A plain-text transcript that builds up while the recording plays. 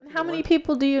How many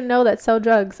people do you know that sell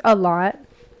drugs? A lot.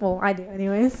 Well, I do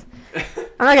anyways.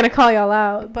 I'm not going to call y'all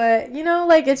out. But, you know,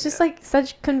 like, it's just, like,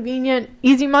 such convenient,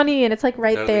 easy money. And it's, like,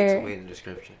 right there. Link in the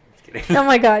description. Just kidding. Oh,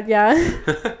 my God, yeah.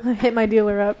 I hit my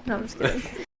dealer up. No, I'm just kidding.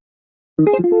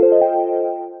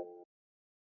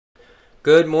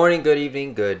 Good morning, good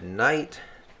evening, good night.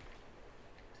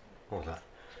 Hold on.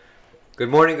 Good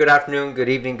morning, good afternoon, good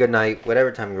evening, good night.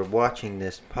 Whatever time you're watching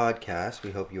this podcast,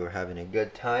 we hope you are having a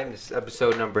good time. This is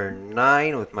episode number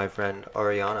 9 with my friend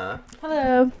Arryanna.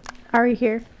 Hello. Ari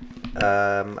here.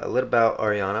 A little about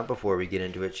Arryanna before we get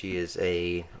into it. She is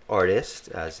a artist,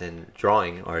 as in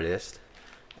drawing artist.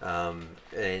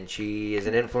 And she is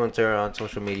an influencer on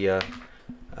social media.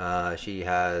 She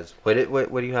has what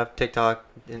do you have? TikTok,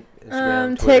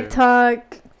 Instagram, Twitter?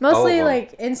 TikTok, mostly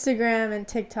like Instagram and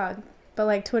TikTok, but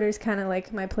like Twitter's kind of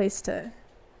like my place to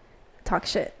talk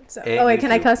shit. So, and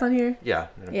can I cuss on here? Yeah.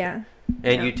 Yeah.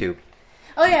 And YouTube.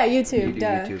 Oh yeah, YouTube. You do duh.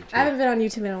 YouTube too. I haven't been on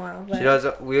YouTube in a while. But she does.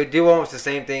 We do almost the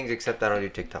same things, except I don't do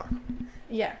TikTok.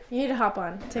 Yeah, you need to hop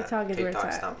on. TikTok is where it's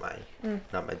at.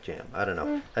 TikTok's not my jam. I don't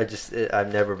know.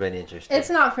 I've never been interested. It's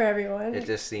not for everyone. It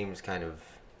just seems kind of.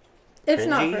 It's cringy.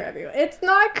 not for everyone. It's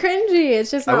not cringy.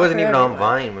 It's just not I wasn't for even everyone. on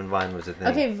Vine when Vine was a thing.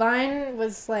 Okay, Vine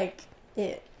was like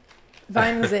it.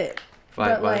 Vine was it.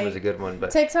 Vine was a good one, but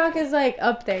TikTok is like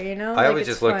up there, you know? I like, always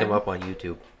just looked them up on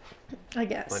YouTube. I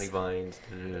guess. Funny Vines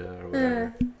or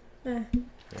whatever.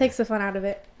 Takes the fun out of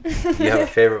it. Do you have a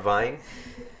favorite Vine?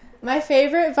 My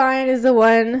favorite Vine is the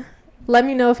one. Let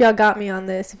me know if y'all got me on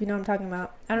this, if you know what I'm talking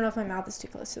about. I don't know if my mouth is too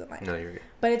close to the mic. No, you're good.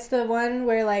 But it's the one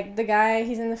where, like, the guy,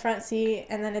 he's in the front seat,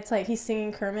 and then it's, like, he's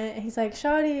singing Kermit, and he's like,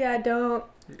 Shawty, I don't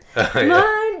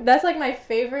mind. That's, like, my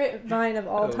favorite Vine of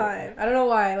all time. I don't know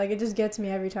why. Like, it just gets me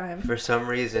every time. For some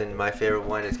reason, my favorite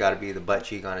one has got to be the butt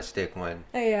cheek on a stick one.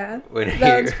 Oh, yeah.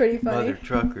 That one's pretty funny. Mother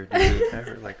trucker, dude. I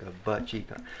heard, like, a butt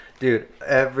cheek on... Dude,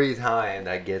 every time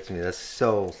that gets me. That's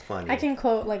so funny. I can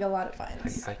quote, like, a lot of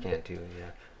Vines. I can't too, yeah.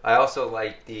 I also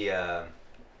like the,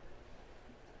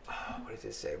 what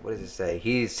does it say?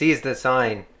 He sees the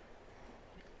sign.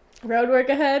 Road work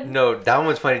ahead? No, that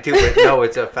one's funny too, but no,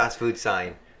 it's a fast food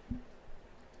sign.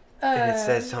 And it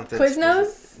says something.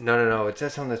 Quiznos? No. It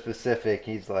says something specific.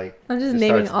 He's like, I'm just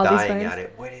naming all these dying Vines. at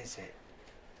it. What is it?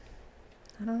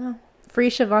 I don't know.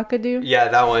 Free Shavakadu? Yeah,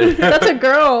 that one. That's a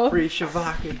girl. Free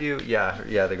Shavakadu.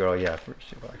 Yeah, the girl. Yeah, free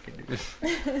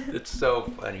Shavakadu. It's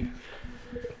so funny.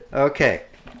 Okay.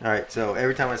 All right, so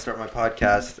every time I start my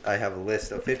podcast, I have a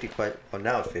list of 50 questions. Well,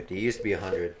 now it's 50. It used to be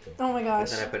 100. Oh, my gosh.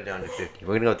 And then I put it down to 50.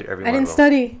 We're going to go through every one I didn't of them.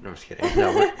 study. No, I'm just kidding.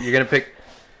 No, you're going to pick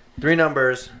 3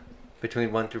 numbers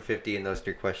between 1 through 50, and those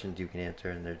 3 questions you can answer,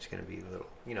 and they're just going to be little,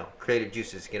 creative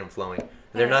juices to get them flowing. And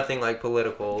they're nothing like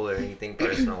political or anything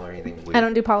personal or anything weird. I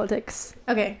don't do politics.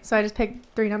 Okay, so I just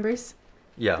picked 3 numbers?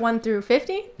 Yeah. 1 through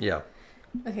 50? Yeah.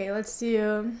 Okay, let's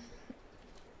do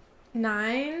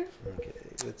 9. Okay,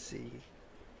 let's see.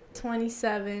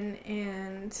 27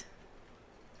 and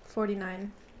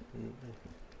 49.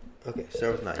 Okay,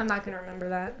 start with 9. I'm not going to remember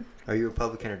that. Are you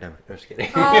Republican or Democrat? I'm just kidding.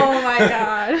 Oh my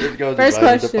god. This goes First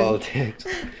right into question. politics.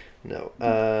 No.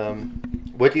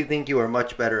 What do you think you are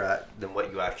much better at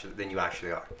than you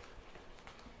actually are?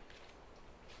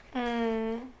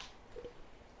 I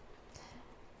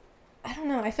don't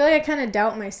know. I feel like I kind of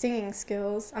doubt my singing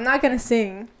skills. I'm not going to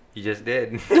sing. You just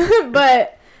did.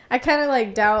 But I kind of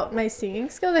like doubt my singing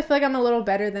skills. I feel like I'm a little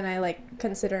better than I like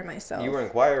consider myself. You were in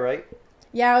choir, right?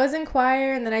 Yeah, I was in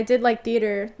choir, and then I did like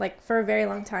theater like for a very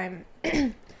long time.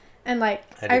 And like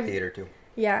I did theater too.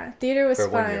 Yeah, theater was for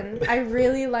 1 fun. year. I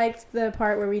really liked the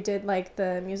part where we did like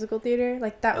the musical theater.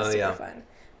 Like that was super fun.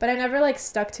 But I never like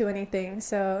stuck to anything,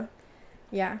 so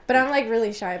yeah. But I'm like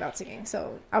really shy about singing,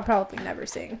 so I'll probably never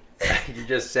sing. You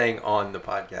just sang on the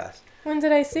podcast. When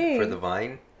did I sing? For the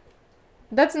Vine?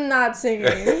 That's not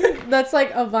singing. That's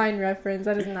like a Vine reference.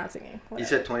 That is not singing. Whatever. You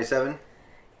said 27?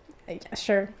 Yeah,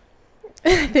 sure.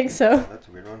 I think so. Oh, that's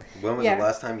a weird one. When was the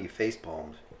last time you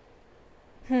facepalmed?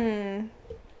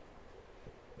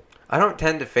 I don't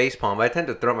tend to facepalm. I tend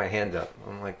to throw my hands up.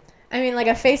 I'm like... I mean, like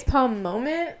a facepalm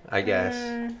moment? I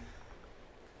guess.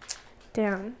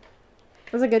 Damn.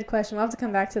 That's a good question. We'll have to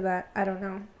come back to that. I don't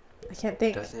know. I can't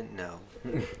think. Doesn't know.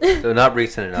 So not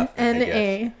recent enough.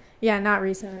 N-A. Yeah, not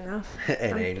recent enough.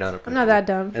 N-A, not a... I'm not that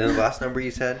dumb. And then the last number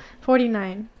you said?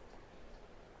 49.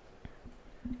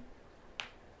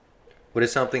 What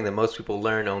is something that most people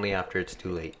learn only after it's too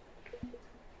late?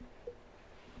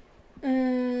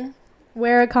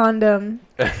 Wear a condom.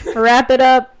 Wrap it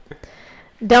up.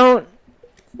 Just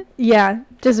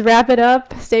wrap it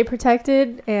up. Stay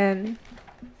protected, and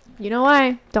you know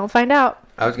why? Don't find out.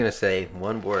 I was going to say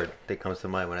one word that comes to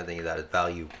mind when I think of that is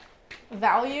value.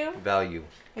 Value? Value.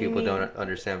 What do you People mean? don't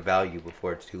understand value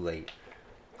before it's too late.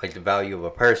 Like the value of a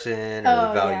person, or Oh,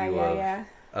 the value of yeah.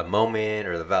 a moment,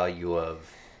 or the value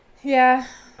of, Yeah.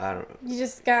 I don't know. You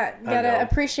just I don't gotta know.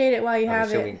 appreciate it while you I'm have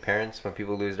assuming it. parents, when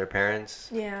people lose their parents.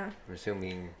 Yeah. I'm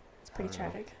assuming. It's pretty I don't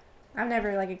know. tragic. I've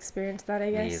never like experienced that,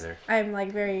 I guess. Me either. I'm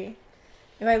like very,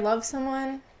 if I love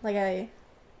someone, like I'm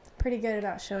pretty good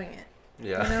about showing it.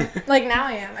 Yeah. You know? Like now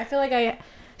I am. I feel like I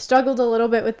struggled a little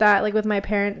bit with that, like with my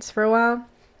parents for a while.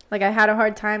 Like I had a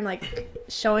hard time like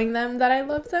showing them that I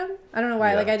loved them. I don't know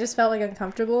why. Yeah. Like I just felt like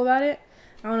uncomfortable about it.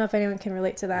 I don't know if anyone can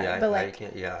relate to that. Yeah, but I like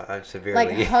can't. Yeah, I'm severely.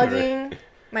 like hugging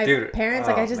my Dude, parents,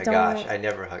 like I just don't. Oh my gosh, I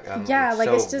never hug. Yeah, like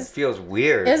it's just it feels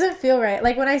weird. It doesn't feel right.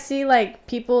 Like when I see like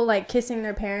people like kissing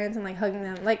their parents and like hugging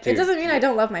them, like Dude, it doesn't mean I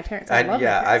don't love my parents. I love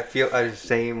my I parents. feel the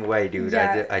same way, dude.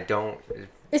 Yeah. I don't.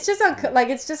 It's just like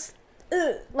it's just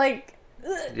like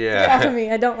Yeah. get off of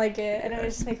me. I don't like it, and it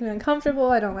just makes me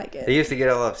uncomfortable. I don't like They it. used to get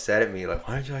all upset at me, like,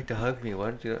 "Why don't you like to hug me?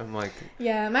 Why don't you?" I'm like,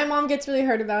 Yeah, my mom gets really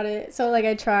hurt about it, so like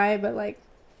I try, but like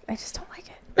I just don't like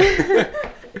it.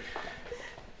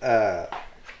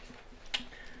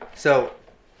 So,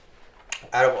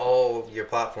 out of all your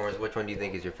platforms, which one do you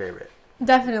think is your favorite?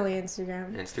 Definitely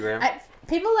Instagram. Instagram.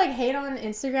 People like hate on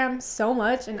Instagram so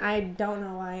much, and I don't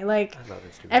know why. Like I love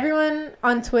Instagram. everyone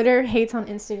on Twitter hates on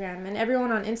Instagram, and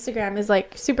everyone on Instagram is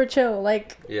like super chill.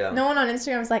 Like Yeah. no one on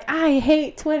Instagram is like, I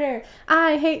hate Twitter,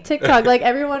 I hate TikTok. Like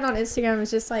everyone on Instagram is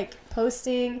just like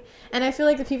posting, and I feel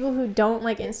like the people who don't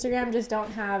like Instagram just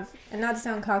don't have, and not to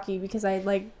sound cocky because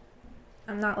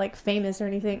I'm not like famous or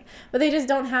anything, but they just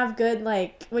don't have good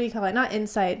like, what do you call it? Not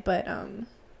insight, but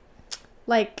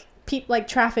like like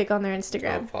traffic on their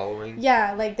Instagram. Following.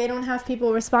 Yeah, like they don't have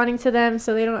people responding to them,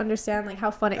 so they don't understand like how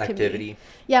fun it can be. Activity.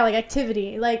 Yeah, like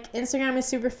activity. Like Instagram is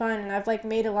super fun, and I've like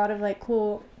made a lot of like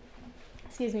cool.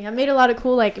 Excuse me, I've made a lot of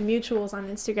cool like mutuals on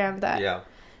Instagram that Yeah.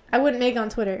 I wouldn't make on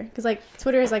Twitter, because like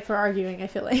Twitter is like for arguing. I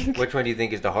feel like. Which one do you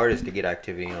think is the hardest to get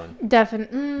activity on?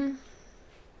 Definitely.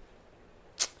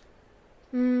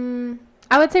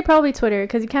 I would say probably Twitter,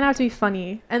 because you kind of have to be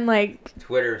funny and like.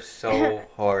 Twitter's so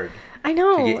hard I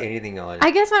know. to get anything on.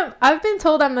 I guess I've been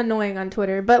told I'm annoying on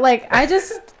Twitter, but like I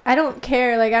don't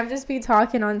care. Like I'm just be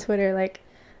talking on Twitter. Like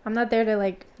I'm not there to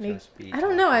like make. I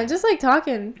don't know. I'm just like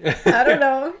talking. I don't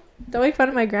know. Don't make fun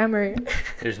of my grammar.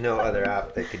 There's no other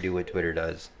app that could do what Twitter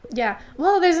does. Yeah.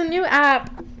 Well, there's a new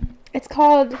app. It's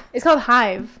called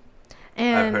Hive.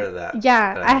 And I've heard of that.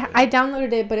 Yeah, I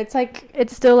downloaded it, but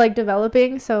it's still like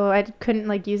developing, so I couldn't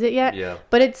like use it yet. Yeah.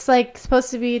 But it's like supposed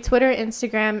to be Twitter,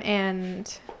 Instagram,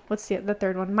 and what's the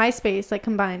third one? MySpace, like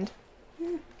combined.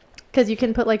 Because you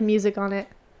can put like music on it.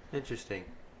 Interesting.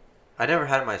 I never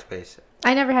had MySpace.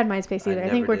 I never had MySpace either. I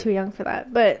think we're too young for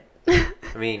that. But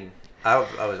I mean, I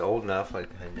was old enough. Like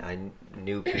I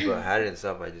knew people that had it and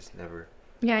stuff. I just never.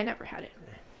 Yeah, I never had it.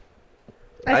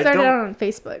 I started out on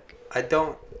Facebook. I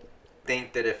don't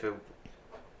think that if it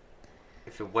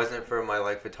wasn't for my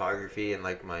like photography and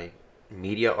like my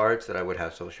media arts, that I would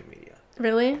have social media.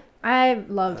 Really? I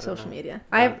love social media.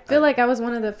 I feel like I was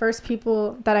one of the first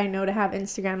people that I know to have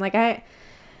Instagram. Like I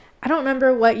don't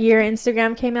remember what year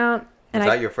Instagram came out. Was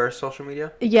that your first social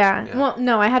media? Yeah. Well,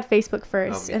 no, I had Facebook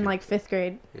first me in too. like 5th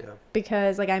grade. Yeah.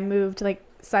 Because like I moved like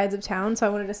sides of town, so I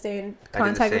wanted to stay in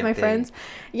contact with my thing. friends.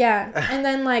 Yeah. And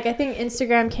then like I think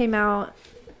Instagram came out,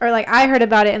 or like I heard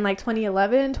about it in like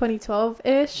 2011,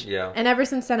 2012-ish. Yeah. And ever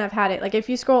since then I've had it. Like if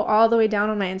you scroll all the way down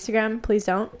on my Instagram, please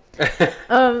don't.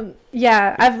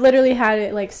 Yeah, I've literally had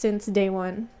it like since day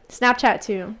one. Snapchat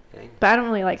too. Dang. But I don't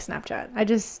really like Snapchat. I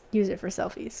just use it for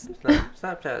selfies.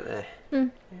 Snapchat,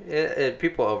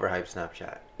 people overhype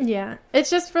Snapchat. Yeah. It's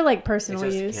just for like personal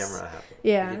it's just use. a camera app.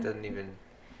 Yeah. Like, it doesn't even.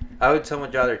 I would so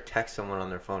much rather text someone on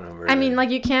their phone number. I mean, like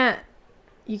you can't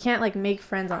like make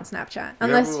friends on Snapchat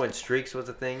unless. Remember when Streaks was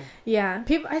a thing? Yeah,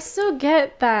 people. I still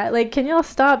get that. Like, can y'all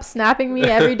stop snapping me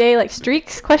every day? Like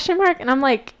Streaks ? And I'm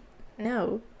like,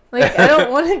 no. Like I don't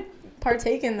want to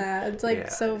partake in that. It's like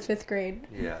so 5th grade.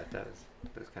 Yeah, it does.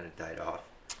 Those kind of died off.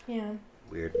 Yeah.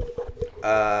 Weird.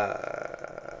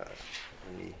 Let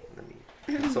me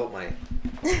consult my.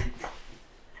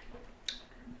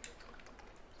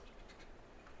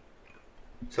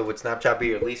 So would Snapchat be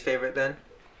your least favorite then?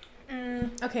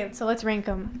 Okay, so let's rank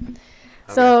them.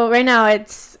 Okay. So right now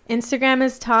it's Instagram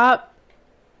is top.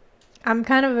 I'm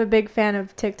kind of a big fan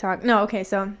of TikTok. No, okay,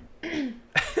 so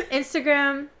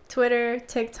Instagram, Twitter,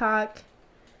 TikTok,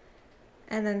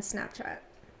 and then Snapchat.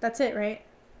 That's it, right?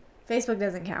 Facebook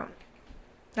doesn't count.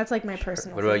 That's like my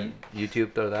personal What about thing.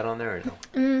 YouTube? Throw that on there or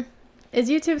no? Is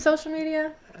YouTube social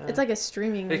media? It's like a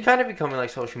streaming. It's kind of becoming like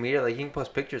social media. Like you can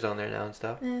post pictures on there now and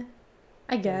stuff.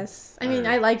 I guess. I mean,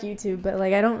 I like YouTube, but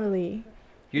like I don't really.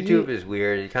 YouTube is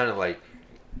weird. It kind of like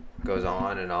goes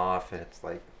on and off, and it's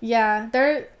like. Yeah,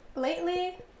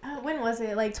 lately. When was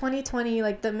it? Like 2020,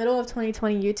 like the middle of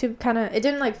 2020, YouTube kind of, it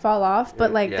didn't like fall off,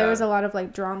 but like there was a lot of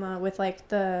like drama with like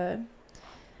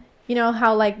you know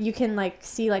how like you can like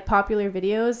see like popular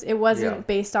videos. It wasn't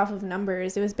based off of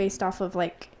numbers. It was based off of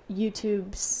like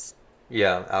YouTube's.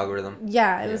 Yeah, algorithm.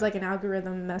 Yeah, it was like an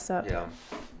algorithm mess up. Yeah.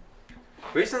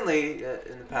 Recently,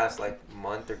 in the past like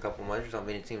month or couple months or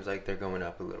something, it seems like they're going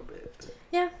up a little bit.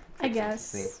 Yeah, I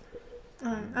guess. I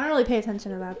don't really pay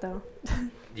attention to that though.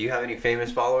 Do you have any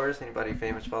famous followers? Anybody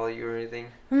famous follow you or anything?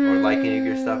 Or like any of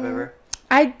your stuff ever?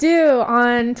 I do.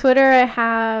 On Twitter, I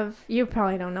have... You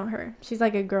probably don't know her. She's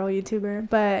like a girl YouTuber.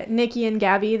 But Nikki and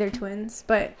Gabby, they're twins.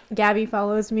 But Gabby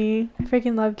follows me. I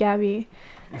freaking love Gabby.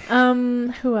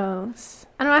 Who else?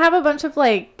 I don't know. I have a bunch of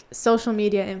like social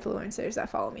media influencers that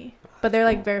follow me. But they're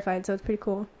like verified, so it's pretty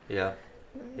cool. Yeah.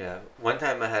 Yeah. One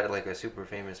time I had like a super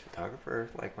famous photographer,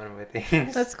 like one of my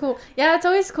things. That's cool. Yeah, it's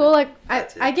always cool. Like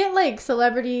I get like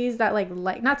celebrities that like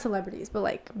not celebrities, but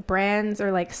like brands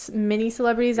or like mini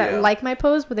celebrities that like my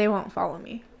post, but they won't follow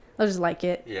me. They'll just like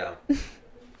it. Yeah.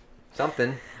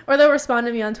 Something. Or they'll respond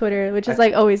to me on Twitter, which is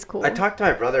like always cool. I talked to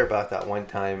my brother about that one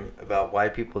time, about why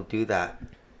people do that.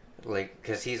 Like,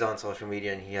 because he's on social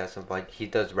media and he has some, like, he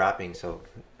does rapping, so,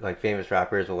 like, famous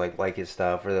rappers will, like his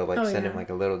stuff, or they'll, like, send him, like,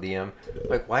 a little DM.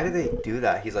 Like, why do they do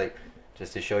that? He's like,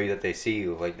 just to show you that they see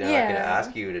you. Like, they're not going to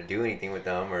ask you to do anything with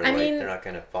them, or, they're not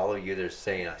going to follow you. They're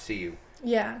saying, I see you.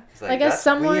 Yeah. Like, I guess that's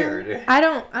someone, weird. I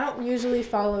don't usually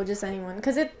follow just anyone,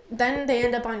 because then they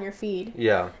end up on your feed.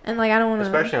 Yeah. And, like, I don't want to.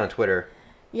 Especially on Twitter.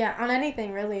 Yeah, on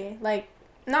anything, really. Like,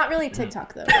 not really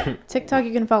TikTok, though. TikTok,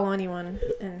 you can follow anyone,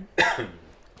 and...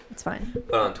 It's fine.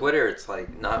 But on Twitter, it's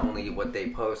like not only what they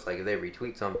post, like if they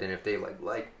retweet something, if they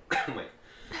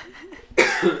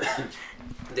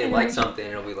they like something,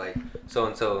 it'll be like so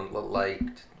and so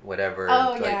liked whatever.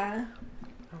 Oh it's yeah.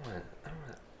 Like, I don't want.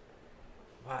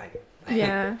 Why?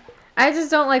 Yeah, I just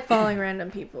don't like following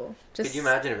random people. Could you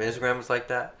imagine if Instagram was like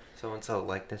that? So and so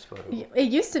liked this photo.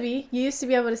 It used to be. You used to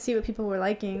be able to see what people were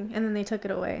liking, and then they took it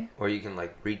away. Or you can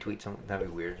like retweet something. That'd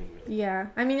be weird. Yeah,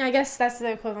 I mean, I guess that's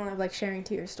the equivalent of like sharing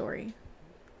to your story.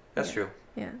 That's true.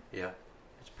 Yeah. Yeah,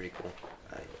 it's pretty cool.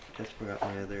 I just forgot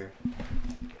my other.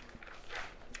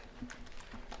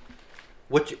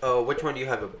 Which one do you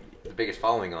have the biggest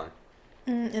following on?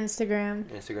 Instagram.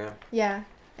 Instagram. Yeah,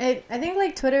 I think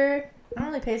like Twitter. I don't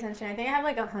really pay attention. I think I have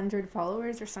like 100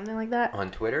 followers or something like that. On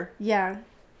Twitter? Yeah.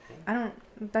 I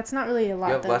don't. That's not really a lot.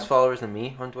 You have less followers than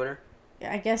me on Twitter?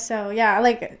 Yeah, I guess so. Yeah,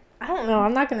 like I don't know.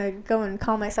 I'm not gonna go and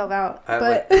call myself out. I have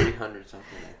but like 300 something.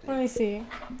 I think. Let me see.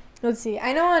 Let's see.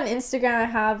 I know on Instagram I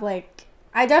have like.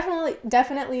 I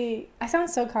definitely. I sound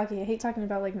so cocky. I hate talking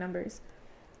about like numbers.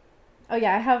 Oh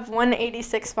yeah, I have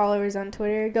 186 followers on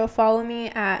Twitter. Go follow me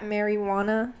at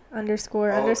marijuana _ All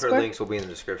 _ of her links will be in the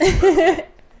description.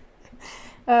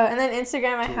 And then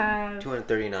Instagram I have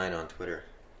 239 on Twitter.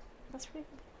 That's pretty good.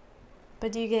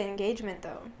 But do you get engagement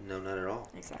though? No, not at all.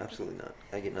 Exactly. Absolutely not.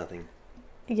 I get nothing.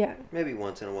 Yeah. Maybe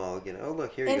once in a while I'll get. Oh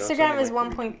look, here you go. Instagram is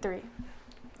 1.3.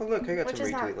 Oh look, I got Which some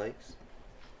is retweet likes.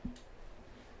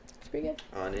 It's pretty good.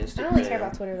 On Instagram. I don't really care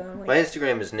about Twitter though. Like, my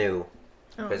Instagram is new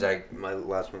because oh. my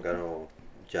last one got all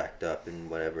jacked up and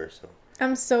whatever. So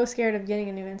I'm so scared of getting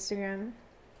a new Instagram.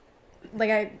 Like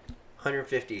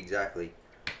 150 exactly.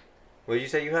 What did you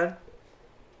say you had?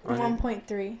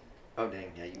 1.3. Oh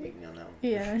dang! Yeah, you beat me on that one.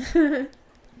 Yeah.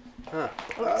 Huh.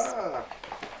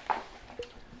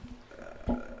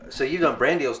 Oops. So you've done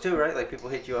brand deals too, right? Like people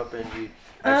hit you up and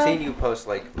I've seen you post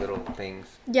like little things.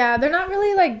 Yeah, they're not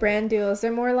really like brand deals.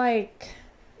 They're more like,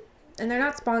 and they're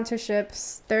not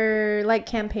sponsorships. They're like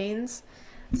campaigns.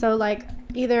 So like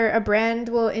either a brand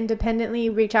will independently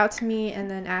reach out to me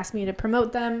and then ask me to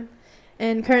promote them.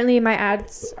 And currently my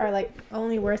ads are like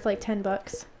only worth like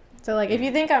 $10. So like if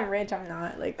you think I'm rich, I'm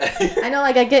not. Like I know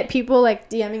like I get people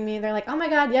like DMing me. They're like, "Oh my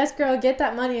god, yes girl, get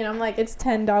that money." And I'm like, "It's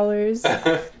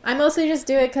 $10." I mostly just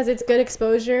do it cuz it's good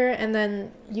exposure and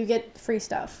then you get free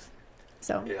stuff.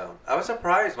 So yeah, I was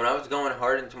surprised when I was going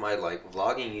hard into my like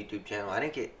vlogging YouTube channel. I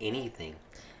didn't get anything.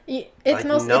 It's like,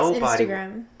 mostly nobody, it's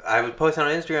Instagram. I would post on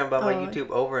Instagram about my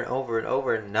YouTube over and over and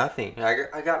over and nothing.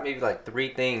 I got maybe like 3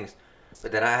 things.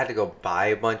 But then I had to go buy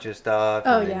a bunch of stuff.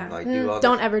 Oh, and then, yeah. like, do all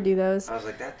don't this. ever do those. I was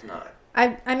like, that's not.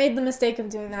 I made the mistake of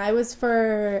doing that. I was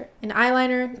for an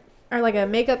eyeliner or like a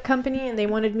makeup company, and they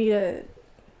wanted me to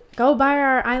go buy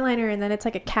our eyeliner, and then it's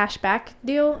like a cash back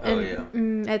deal.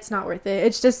 And it's not worth it.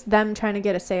 It's just them trying to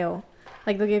get a sale.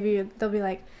 Like they'll be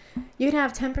like, you can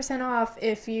have 10% off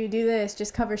if you do this,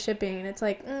 just cover shipping. And it's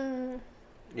like,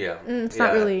 Yeah. It's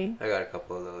not really. I got a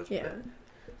couple of those. Yeah.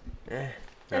 But,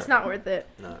 It's not worth it.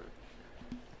 No.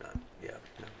 Yeah.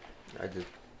 No. I just.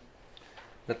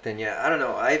 But then, yeah, I don't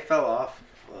know. I fell off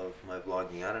of my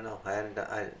vlogging. I don't know.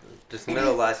 Just the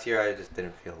middle of last year, I just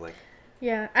didn't feel like.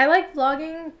 Yeah, I like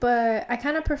vlogging, but I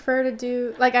kind of prefer to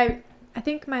do like I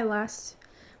think my last,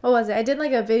 what was it? I did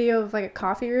like a video of like a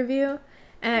coffee review,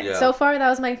 and so far that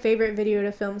was my favorite video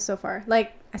to film so far.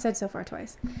 Like I said so far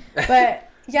twice,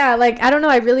 but yeah, like I don't know,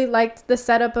 I really liked the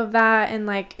setup of that, and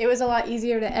like it was a lot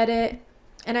easier to edit,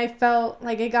 and I felt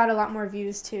like it got a lot more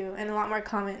views too and a lot more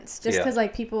comments just because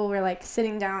like people were like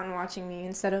sitting down watching me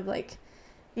instead of like,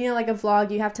 you know, like a vlog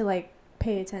you have to like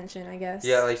pay attention, I guess.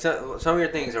 Yeah, like some of your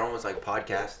things are almost like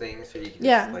podcast things, so you can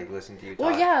just like listen to you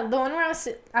talk. Well, yeah, the one where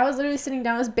I was literally sitting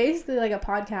down, it was basically like a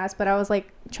podcast, but I was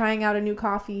like trying out a new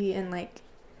coffee and like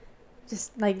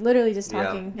just like literally just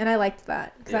talking, and I liked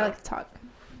that because I like to talk.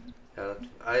 Yeah,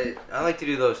 I like to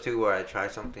do those too, where I try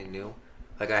something new.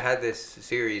 Like I had this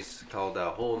series called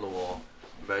Hole in the Wall,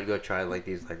 but I'd go try like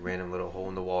these like random little hole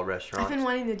in the wall restaurants. I've been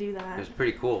wanting to do that. It was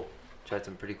pretty cool. Tried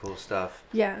some pretty cool stuff.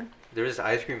 Yeah. There was this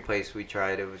ice cream place we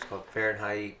tried. It was called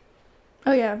Fahrenheit.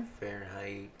 Oh yeah.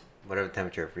 Fahrenheit, whatever the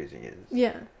temperature of freezing is.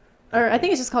 Yeah. Or I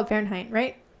think it's just called Fahrenheit,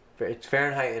 right? It's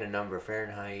Fahrenheit and a number.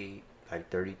 Fahrenheit like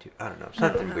 32. I don't know.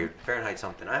 Something weird. Fahrenheit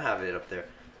something. I have it up there.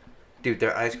 Dude,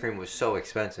 their ice cream was so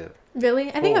expensive. Really?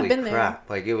 I think I've been crap.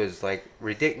 Like it was like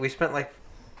ridiculous.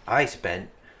 I spent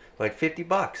like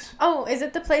 $50. Oh, is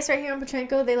it the place right here in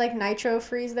Petrenko? They like nitro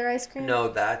freeze their ice cream? No,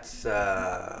 that's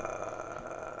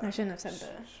I shouldn't have said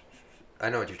that. I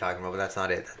know what you're talking about, but that's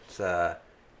not it. That's I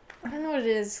don't know what it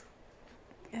is.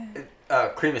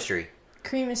 Creamistry.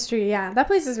 Creamistry, yeah. That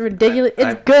place is ridiculous.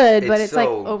 It's good, but it's like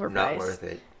overpriced. Not worth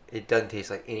it. It doesn't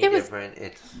taste like any different.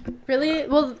 It's really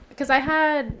well because I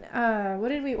had what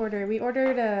did we order? We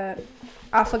ordered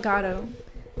affogato.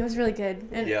 It was really good,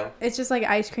 and it's just like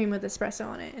ice cream with espresso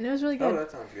on it, and it was really good. Oh, that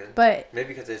sounds good. But maybe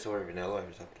because they just ordered vanilla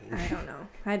or something.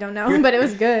 I don't know, but it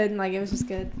was good. Like it was just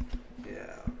good.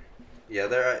 Yeah.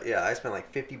 I spent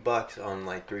like $50 on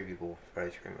like 3 people for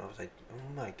ice cream. I was like,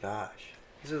 oh my gosh,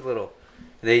 this is little.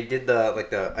 They did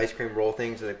the ice cream roll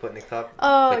things that they put in the cup.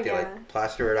 Oh, like they like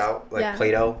plaster it out like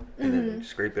Play-Doh and then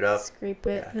scrape it up. Scrape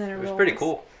it, and then it rolls. Pretty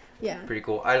cool. Yeah. Pretty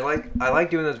cool. I like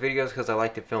doing those videos because I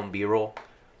like to film B-roll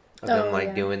of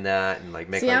them doing that and like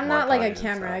make. See, I'm not like a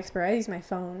camera expert. I use my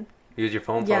phone. You use your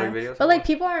phone for all your videos? But like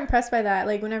people are impressed by that.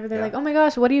 Like whenever they're like, "Oh my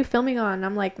gosh, what are you filming on?"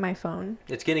 I'm like, "My phone."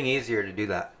 It's getting easier to do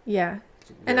that. Yeah.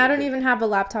 And I don't even have a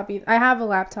laptop either. I have a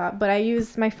laptop, but I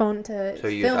use my phone to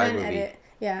film and edit.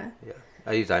 Yeah. Yeah.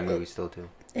 I use iMovie still too.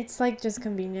 It's like just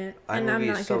convenient. And I'm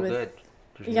not so good.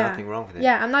 There's nothing wrong with it.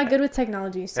 Yeah, I'm not good with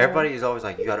technology. So. Everybody is always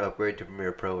like, you got to upgrade to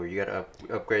Premiere Pro or you got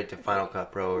to upgrade to Final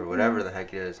Cut Pro or whatever the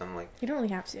heck it is. I'm like, you don't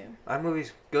really have to.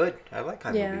 iMovie's good. I like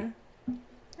iMovie. Yeah.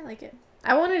 I like it.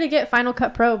 I wanted to get Final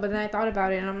Cut Pro, but then I thought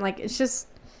about it and I'm like, it's just,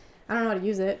 I don't know how to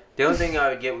use it. The only thing I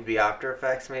would get would be After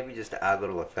Effects, maybe just to add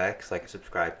little effects like a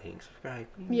subscribe.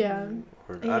 Yeah.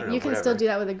 Or, I don't know, you can still do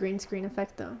that with a green screen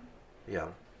effect though. Yeah.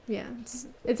 Yeah,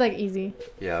 it's like easy.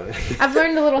 Yeah. I've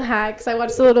learned the little hacks. I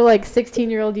watched the little like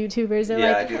 16-year-old YouTubers. They're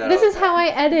like, this is how I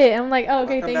edit. I'm like, oh,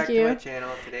 okay, thank you. Welcome back to my channel.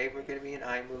 Today we're going to be in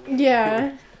iMovie.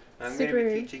 Yeah. I'm going to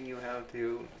be teaching you how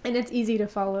to. And it's easy to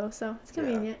follow, so it's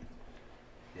convenient.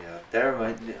 Yeah. That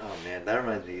reminds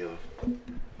me of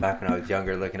back when I was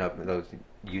younger, looking up those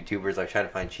YouTubers like trying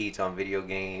to find cheats on video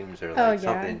games or like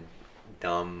something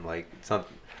dumb, like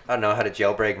something. I don't know how to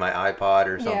jailbreak my iPod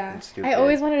or something stupid. I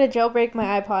always wanted to jailbreak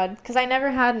my iPod because I never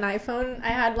had an iPhone. I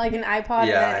had like an iPod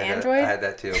and then Android. I had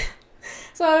that too.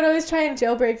 So I would always try and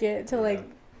jailbreak it to like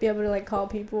be able to like call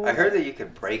people. I heard that you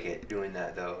could break it doing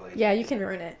that though. Like, yeah, you can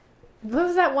ruin it. What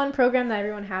was that one program that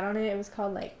everyone had on it? It was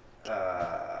called like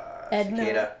Edna.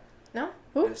 Cicada. No?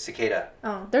 Who? Cicada.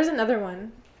 Oh, there's another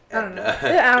one. I don't know.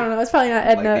 I don't know. It's probably not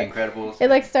Edna. Like The Incredibles. It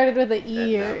like started with an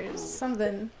E or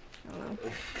something. I don't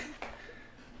know.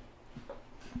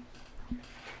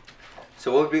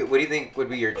 So what do you think would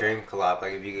be your dream collab?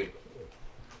 Like if you could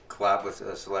collab with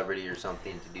a celebrity or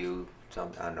something to do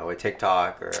some, I don't know, a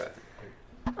TikTok or a...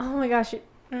 Oh my gosh.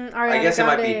 Arryanna I guess it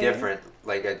Grande. might be different,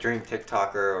 like a dream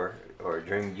TikToker or a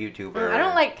dream YouTuber. I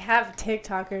don't like have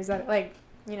TikTokers that like,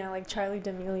 you know, like Charlie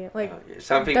D'Amelio. Like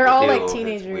some people they're all do. like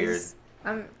teenagers.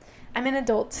 I'm an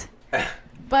adult.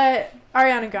 But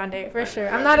Arryanna Grande for sure.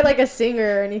 I'm not like a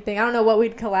singer or anything. I don't know what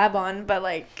we'd collab on, but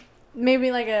like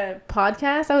maybe like a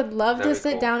podcast. I would love to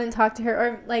sit down and talk to her.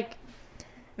 Or like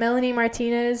Melanie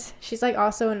Martinez. She's like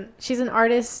also she's an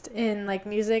artist in like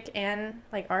music and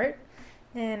like art.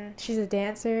 And she's a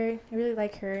dancer. I really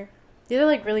like her. These are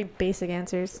like really basic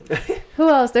answers. Who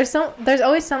else? There's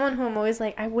always someone who I'm always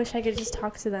like, I wish I could just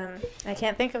talk to them. I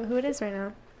can't think of who it is right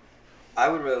now. I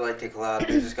would really like to collab.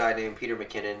 There's this guy named Peter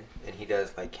McKinnon, and he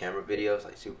does like camera videos,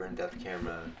 like super in-depth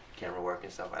camera work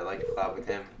and stuff. I like to collab with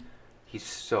him. He's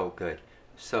so good,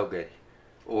 so good.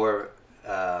 Or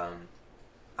I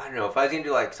don't know, if I was gonna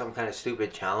do like some kind of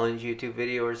stupid challenge YouTube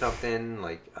video or something,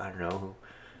 like I don't know,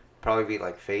 probably be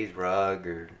like FaZe Rug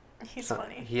or. He's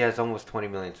funny. He has almost 20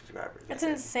 million subscribers. It's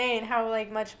insane how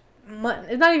like much money.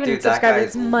 It's not even Dude, subscribers.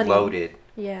 It's money. Loaded.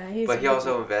 Yeah, But he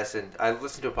also invests in. I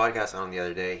listened to a podcast on him the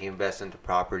other day. He invests into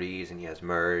properties and he has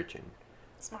merch and.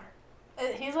 Smart.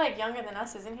 He's like younger than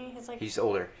us, isn't he? He's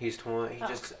older. He's 20. He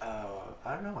just. I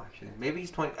don't know actually. Maybe he's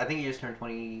 20. I think he just turned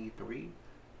 23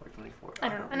 or 24. I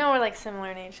don't know. I know we're like similar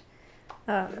in age.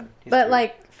 Yeah, but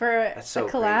like for a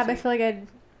collab, crazy. I feel like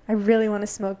I really want to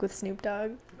smoke with Snoop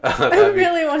Dogg. I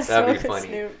really want to smoke with funny.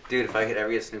 Snoop. Dude, if I could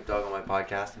ever get Snoop Dogg on my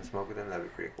podcast and smoke with him, that'd be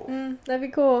pretty cool. That'd be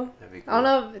cool. That'd be cool. I don't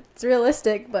know if it's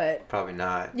realistic, but probably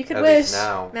not. You could At wish. least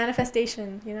now.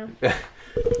 Manifestation, you know.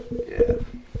 Yeah.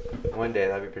 One day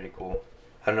that'd be pretty cool.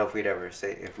 I don't know if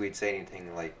we'd say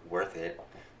anything like worth it.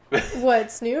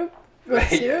 What, Snoop? Like,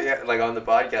 yeah, like on the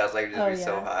podcast, like just be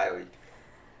so high. Like,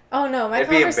 oh no, my it'd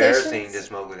be conversations. embarrassing to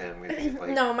smoke with him. Like,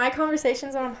 no, my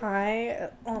conversations when I'm high.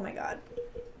 Oh my god.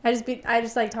 I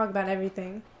just like talk about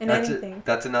everything and anything.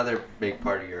 That's another big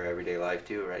part of your everyday life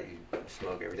too, right? You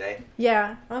smoke every day.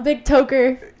 Yeah, I'm a big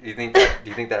toker. Do you think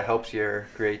that helps your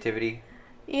creativity?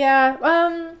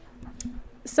 Yeah.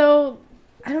 So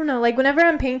I don't know. Like whenever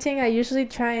I'm painting, I usually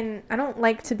try and I don't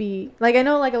like to be like I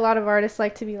know like a lot of artists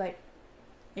like to be like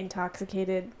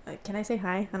intoxicated. Like, can I say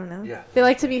high? I don't know. Yeah. They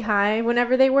like to be high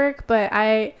whenever they work, but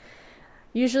I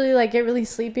usually like get really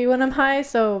sleepy when I'm high,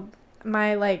 so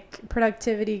my like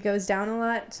productivity goes down a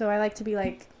lot. So I like to be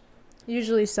like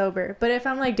usually sober. But if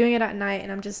I'm like doing it at night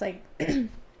and I'm just like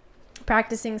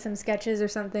practicing some sketches or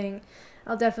something,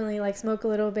 I'll definitely like smoke a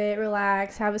little bit,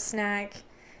 relax, have a snack,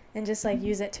 and just like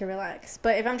use it to relax.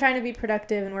 But if I'm trying to be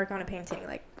productive and work on a painting,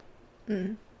 like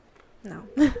no.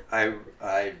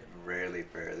 I rarely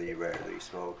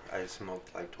smoke. I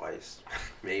smoked like twice,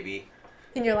 maybe.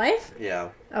 In your life? Yeah.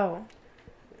 Oh.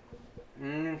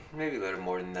 Maybe a little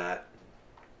more than that.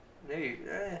 Maybe.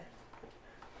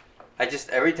 I just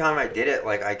every time I did it,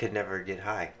 like I could never get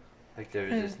high. Like there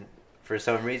was just for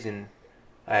some reason,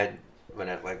 like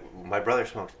my brother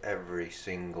smokes every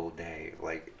single day,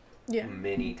 like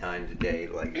many times a day,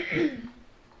 like,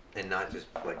 and not just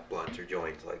like blunts or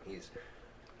joints. Like he's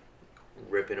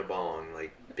ripping a bong,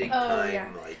 like big time. Yeah.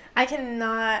 Like I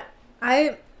cannot.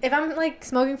 If I'm like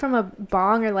smoking from a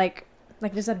bong or like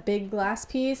just a big glass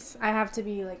piece, I have to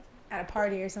be like at a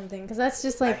party or something, because that's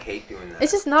just like I hate doing that.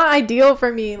 It's just not ideal for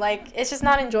me. Like it's just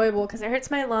not enjoyable because it hurts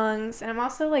my lungs, and I'm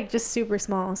also like just super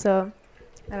small, so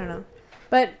I don't know.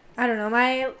 But I don't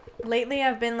know. Lately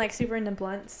I've been like super into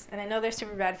blunts, and I know they're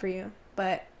super bad for you,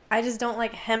 but I just don't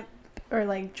like hemp or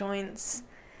like joints.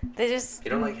 They just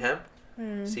You don't like hemp?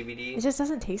 CBD? It just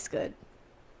doesn't taste good.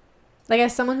 Like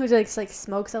as someone who like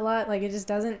smokes a lot, like it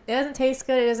doesn't taste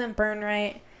good. It doesn't burn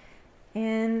right.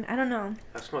 And I don't know.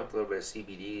 I've smoked a little bit of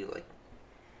CBD, like.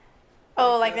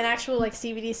 Oh, like an actual like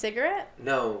CBD cigarette?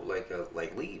 No, like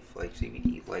leaf, like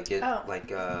CBD, like it, like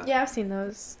Yeah, I've seen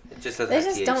those. It just doesn't have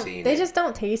THC in it. They just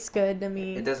don't taste good to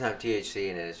me. It doesn't have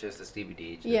THC in it. It's just the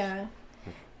CBD. Yeah.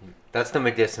 That's the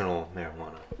medicinal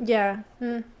marijuana. Yeah.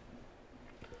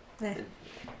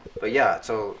 But yeah,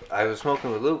 so I was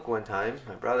smoking with Luke one time,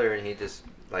 my brother, and he was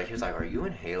like, "Are you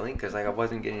inhaling?" Because like I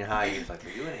wasn't getting high. He was like, "Are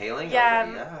you inhaling?" Yeah. I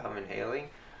was like, "Yeah, I'm inhaling."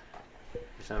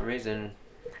 For some reason,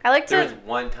 There was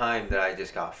one time that I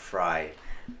just got fried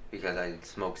because I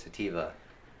smoked sativa.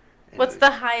 What's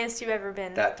the highest you've ever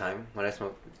been? That time when I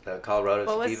smoked the Colorado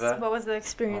sativa. What was the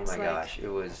experience like? Oh my gosh, it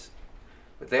was.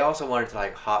 But they also wanted to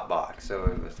like hotbox, so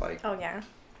it was like. Oh yeah.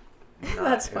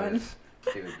 That's fun.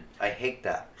 Dude, I hate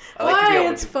that.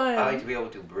 It's fun. I like to be able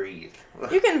to breathe.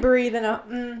 You can breathe in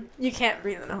a. You can't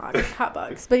breathe in a hot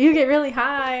box, but you get really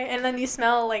high, and then you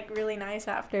smell like really nice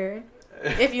after,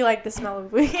 if you like the smell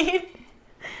of weed.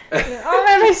 Oh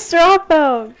man, my straw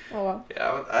fell. Oh well.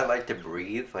 Yeah, I like to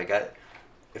breathe. Like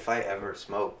if I ever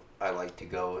smoke, I like to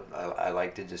go. I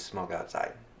like to just smoke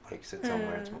outside, like sit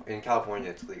somewhere and smoke. In California,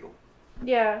 it's legal.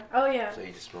 Yeah. Oh yeah. So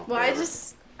you just smoke. Well,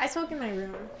 I smoke in my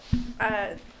room.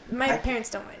 My parents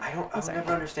don't mind. I'll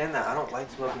never understand that. I don't like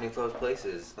smoking in closed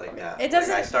places like that. It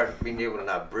doesn't. Like I start being able to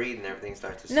not breathe and everything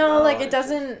starts to smell. No, like it just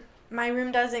doesn't. My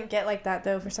room doesn't get like that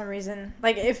though for some reason.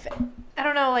 Like if I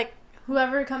don't know, like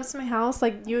whoever comes to my house,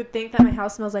 like, you would think that my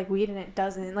house smells like weed, and it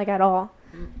doesn't, like, at all.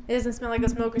 It doesn't smell like a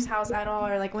smoker's house at all,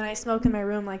 or, like, when I smoke in my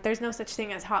room, like, there's no such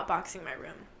thing as hotboxing my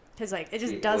room. Because, like, it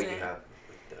just doesn't. Well, you have,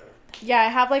 yeah, I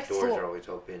have, like, doors are always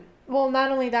open. Well,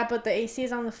 not only that, but the AC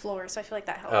is on the floor, so I feel like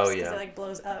that helps. Oh, yeah. Because it, like,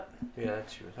 blows up. Yeah,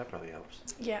 that's true. That probably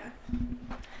helps. Yeah.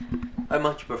 I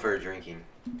much prefer drinking.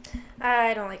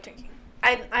 I don't like drinking.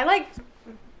 I like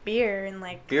beer and,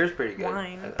 like, beer's pretty good.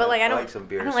 Wine. But, like, I don't like some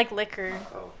beers. I don't like liquor.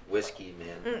 Oh, whiskey,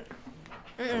 man.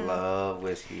 I love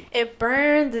whiskey. It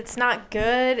burns. It's not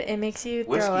good. It makes you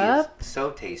throw up. Whiskey is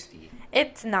so tasty.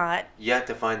 It's not. You have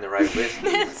to find the right whiskey.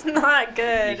 It's not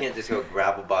good. You can't just go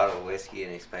grab a bottle of whiskey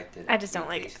and expect it. I just don't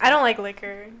like it. I don't like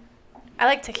liquor. I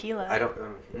like tequila. I don't.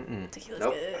 Tequila's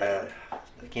nope. good.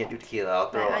 I can't do tequila. I'll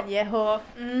throw up.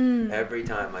 Every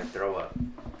time I throw up.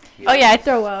 Oh yeah, I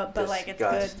throw up, but like it's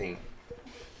good. Disgusting.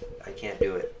 I can't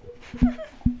do it.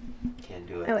 Can't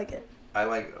do it. I like it. I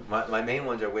like my main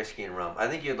ones are whiskey and rum. I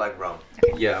think you'd like rum.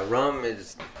 Okay. Yeah, rum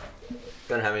is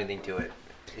doesn't have anything to it.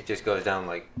 It just goes down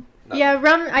like. Nothing. Yeah,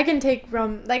 rum. I can take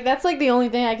rum. Like that's like the only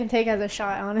thing I can take as a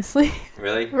shot, honestly.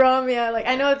 Really? Rum, yeah. Like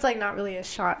I know it's like not really a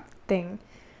shot thing,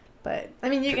 but I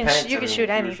mean you can shoot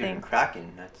anything.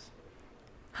 Kraken, that's.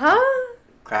 Huh?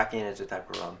 Kraken is a type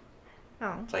of rum.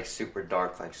 Oh. It's like super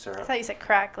dark, like syrup. I thought you said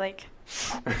crack, like.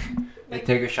 You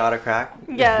take a shot of crack?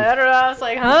 Yeah, I don't know. I was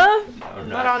like, huh? No,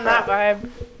 not on crack. that vibe.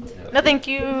 No. No, thank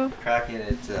you. Kraken,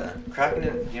 it's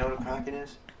Kraken. You know what a kraken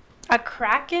is? A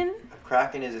kraken? A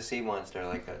kraken is a sea monster,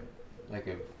 like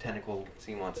a tentacle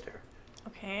sea monster.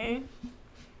 Okay.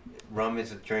 Rum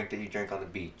is a drink that you drink on the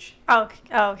beach. Oh,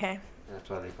 okay. That's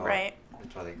why they call it.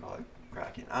 That's why they call it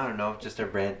kraken. I don't know, just a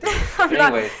brand thing. But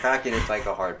anyway, kraken is like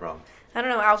a hard rum. I don't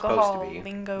know alcohol Supposed to be.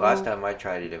 lingo. Last time I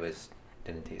tried it,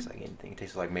 didn't taste like anything. It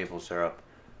tasted like maple syrup.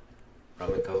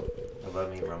 Rum and Coke. I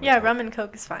love me rum and Coke. Yeah, rum and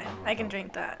Coke is fine. I can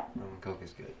drink that. Rum and Coke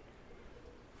is good.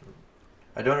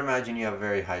 I don't imagine you have a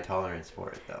very high tolerance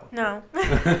for it, though. No.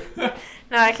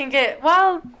 No, I can get,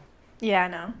 well, yeah,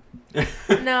 no.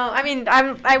 No, I mean,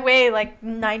 I weigh like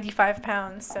 95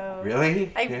 pounds, so.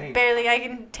 Really? I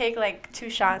can take like 2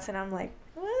 shots and I'm like,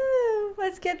 woo,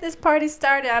 let's get this party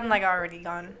started. I'm like already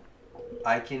gone.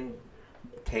 I can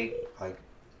take like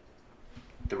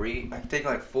 3, I can take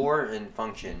like 4 and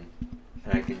function,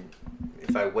 and I can,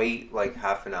 if I wait like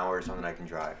half an hour or something, I can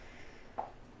drive.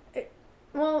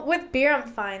 Well, with beer, I'm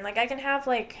fine. Like, I can have,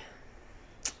 like,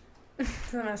 I'm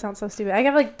going to sound so stupid. I can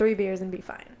have, like, 3 beers and be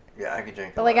fine. Yeah, I can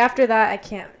drink. But, like, after that, I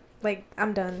can't. Like,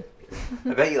 I'm done.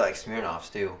 I bet you like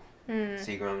Smirnoffs, too.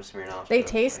 Seagram, Smirnoffs. They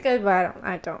taste good, but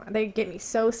I don't. They get me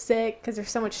so sick because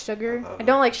there's so much sugar. I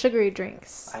don't like sugary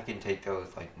drinks. I can take those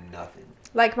like nothing.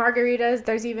 Like margaritas,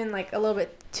 there's even, like, a little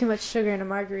bit too much sugar in a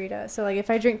margarita. So, like, if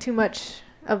I drink too much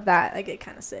of that, I get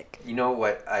kind of sick. You know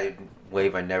what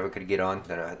wave I never could get on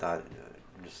that I thought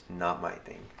just not my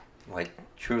thing? Like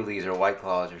Trulies or White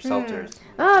Claws or seltzers.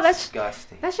 Oh, that's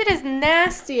disgusting. That shit is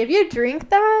nasty. If you drink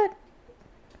that,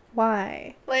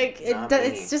 why? Like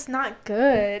it's just not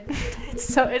good. It's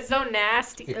so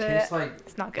nasty. It tastes like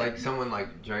it's not good. Like someone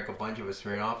like drank a bunch of a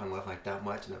Smirnoff and left like that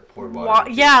much and then poured water.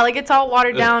 Yeah, like it's all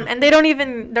watered down, and they don't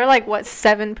even. They're like what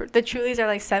 7? The Trulies are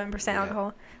like 7%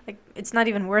 alcohol. Like it's not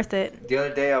even worth it. The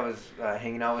other day I was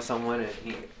hanging out with someone and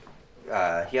he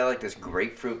had like this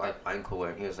grapefruit like wine cooler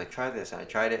and he was like, try this, and I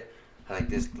tried it. Like,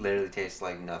 this literally tastes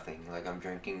like nothing. Like, I'm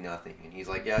drinking nothing. And he's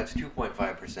like, yeah, it's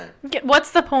 2.5%.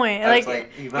 What's the point? Like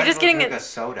you're just getting a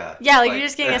soda. Yeah, like, you're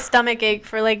just getting a stomach ache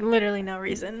for, like, literally no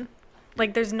reason.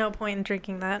 Like, there's no point in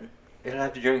drinking that. You'd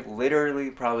have to drink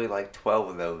literally probably, like, 12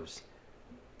 of those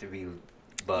to be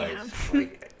buzzed. Yeah.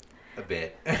 Like, a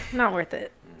bit. Not worth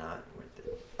it. Not worth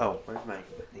it. Oh, where's my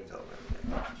things all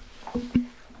around there?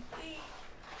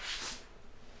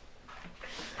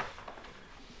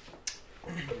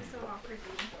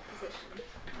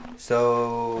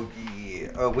 So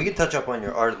yeah, we can touch up on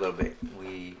your art a little bit.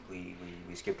 We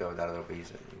skipped over that a little bit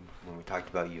when we talked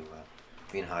about you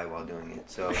being high while doing it.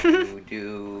 So you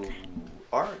do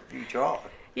art, you draw.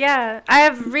 Yeah, I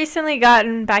have recently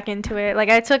gotten back into it. Like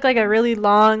I took like a really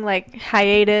long like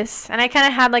hiatus, and I kind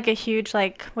of had like a huge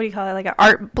like what do you call it, like an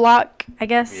art block, I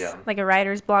guess. Yeah. Like a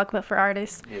writer's block, but for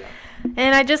artists. Yeah.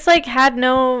 And I just like had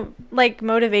no like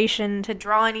motivation to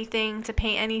draw anything, to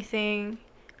paint anything,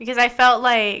 because I felt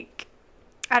like,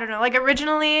 I don't know, like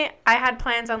originally I had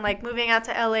plans on like moving out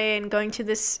to LA and going to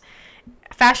this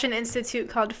fashion institute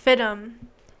called FITM,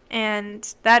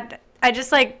 and that I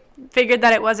just like figured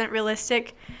that it wasn't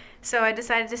realistic, so I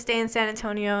decided to stay in San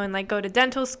Antonio and like go to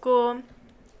dental school.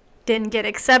 Didn't get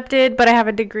accepted, but I have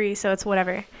a degree, so it's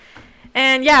whatever.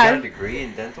 And yeah. You got a degree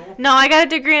in dental? No, I got a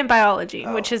degree in biology,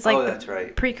 which is like that's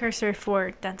right. precursor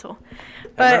for dental.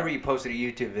 But I remember you posted a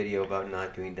YouTube video about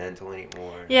not doing dental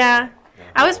anymore. Yeah.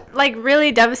 I was like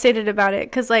really devastated about it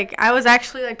because like I was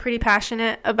actually like pretty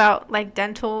passionate about like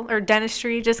dental or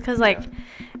dentistry just because like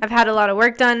I've had a lot of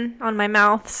work done on my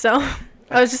mouth, so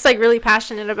I was just like really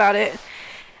passionate about it.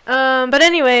 But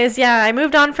anyways, yeah, I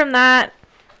moved on from that,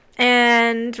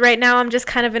 and right now I'm just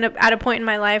kind of at a point in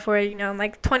my life where, you know, I'm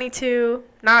like 22,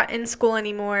 not in school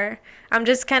anymore. I'm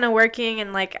just kind of working,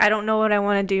 and like I don't know what I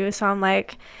want to do, so I'm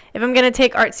like, if I'm gonna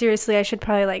take art seriously, I should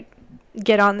probably like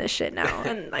get on this shit now.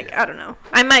 And like I don't know,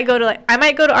 I might go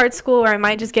to art school, or I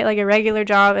might just get like a regular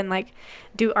job and like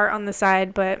do art on the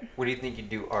side. But what do you think you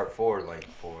do art for? Like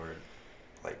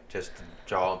just to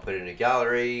draw and put it in a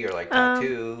gallery, or like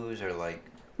tattoos, or like?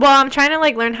 Well, I'm trying to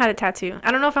like learn how to tattoo.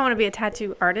 I don't know if I want to be a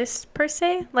tattoo artist per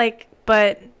se, like,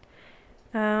 but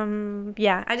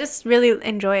yeah, I just really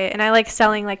enjoy it, and I like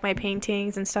selling like my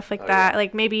paintings and stuff like that. Yeah.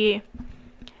 Like maybe,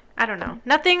 I don't know,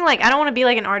 nothing like, I don't want to be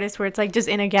like an artist where it's like just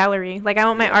in a gallery. Like I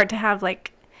want my art to have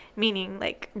like meaning,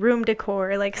 like room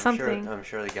decor, like something. I'm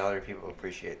sure the gallery people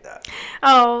appreciate that.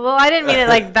 Oh, well, I didn't mean it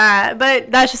like that,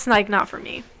 but that's just like not for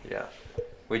me. Yeah.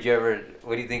 What do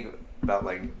you think about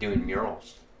like doing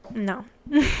murals? No.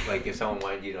 Like if someone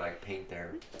wanted you to like paint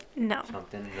their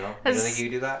something, no? You don't think you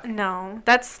could do that? No,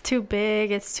 that's too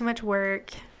big. It's too much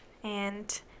work, and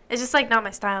it's just like not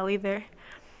my style either.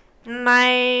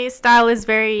 My style is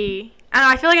very, I don't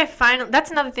know, I feel like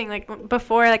that's another thing, like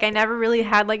before, like I never really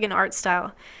had like an art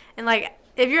style, and like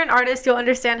if you're an artist, you'll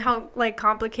understand how like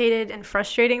complicated and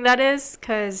frustrating that is,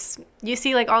 because you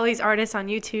see like all these artists on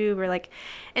YouTube or like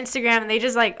Instagram, and they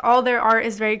just like all their art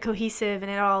is very cohesive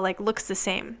and it all like looks the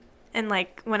same. And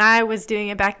like when I was doing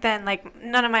it back then, like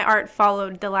none of my art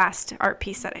followed the last art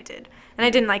piece that I did, and I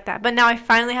didn't like that. But now I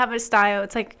finally have a style.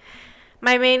 It's like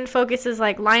my main focus is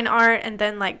like line art, and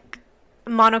then like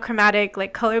monochromatic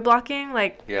like color blocking,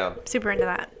 like super into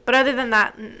that. But other than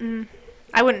that,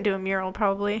 I wouldn't do a mural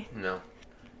probably. No.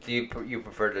 Do you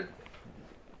prefer to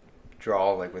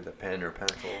draw like with a pen or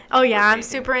pencil? Oh yeah, I'm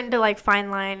super into like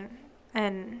fine line.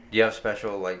 And do you have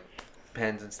special like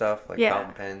pens and stuff, like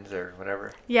fountain pens or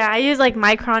whatever? Yeah, I use like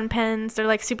micron pens. They're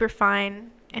like super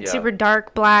fine and super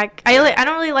dark black. I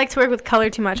don't really like to work with color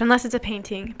too much unless it's a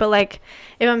painting. But like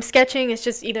if I'm sketching, it's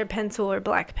just either pencil or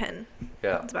black pen.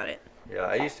 Yeah, that's about it. Yeah,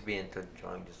 I used to be into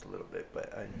drawing just a little bit,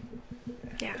 but I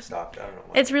stopped. I don't know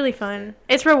why. It's really fun.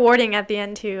 It's rewarding at the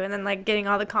end too, and then like getting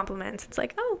all the compliments. It's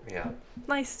like, oh,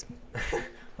 nice.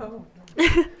 Oh.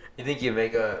 You think you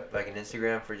make an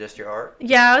Instagram for just your art?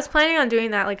 Yeah, I was planning on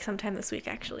doing that like sometime this week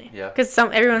actually. Yeah. Because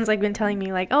everyone's like been telling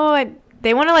me like, oh,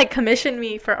 they want to like commission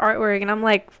me for artwork, and I'm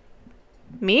like,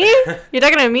 me? You're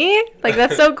talking to me? Like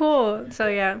that's so cool. So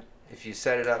yeah. If you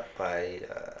set it up by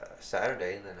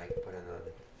Saturday, then I can put in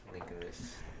the link of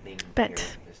this thing.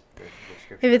 Bet.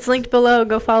 Here, if it's linked below,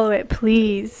 go follow it,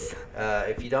 please.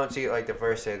 If you don't see it like the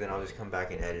first day, then I'll just come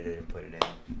back and edit it and put it in.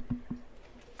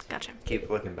 Gotcha. Keep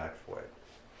looking back for it.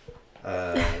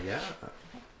 Yeah.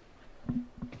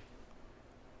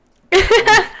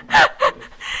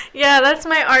 Yeah, that's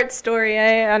my art story.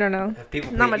 I don't know. Have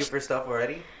people paid you for stuff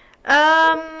already?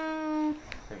 Have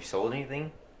you sold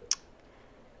anything?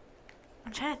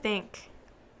 I'm trying to think.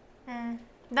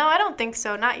 No, I don't think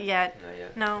so. Not yet. Not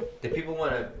yet. No. Do people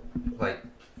want to like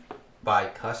buy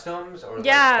customs or like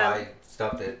buy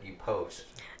stuff that you post?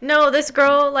 No, this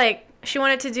girl like she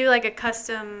wanted to do like a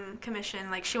custom commission.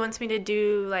 Like she wants me to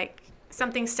do like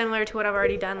something similar to what I've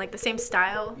already done, like the same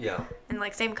style. Yeah. And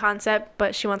like same concept,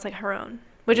 but she wants like her own,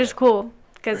 which is cool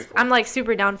because I'm like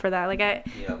super down for that. Like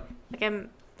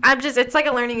I'm just, it's like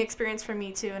a learning experience for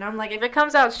me too. And I'm like, if it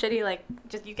comes out shitty, like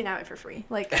just you can have it for free.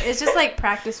 Like it's just like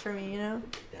practice for me, you know.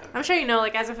 Yeah. I'm sure you know,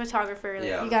 like as a photographer,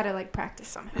 like you gotta like practice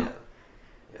somehow.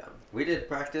 Yeah. We did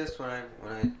practice when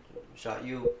I shot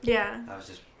you. Yeah. I was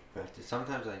just practice.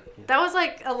 Sometimes that was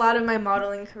like a lot of my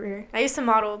modeling career. I used to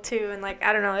model too, and like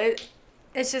I don't know,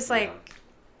 it's just like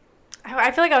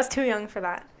I feel like I was too young for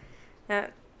that.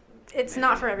 It's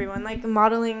not for everyone. Like the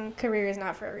modeling career is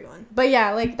not for everyone. But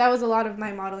yeah, like that was a lot of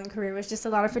my modeling career. Was just a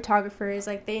lot of photographers.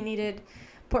 Like they needed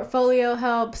portfolio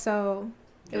help, so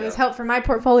it was help for my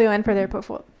portfolio and for their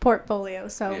portfolio.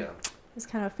 So it was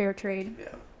kind of a fair trade.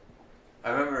 Yeah. I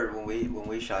remember when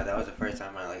we shot. That was the first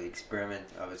time I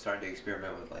I was starting to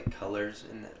experiment with like colors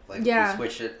and we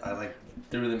switched it. I like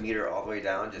threw the meter all the way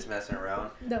down, just messing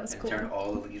around. That was cool. And turned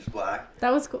all the leaves black.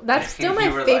 That was cool. That's still my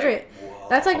favorite. Like,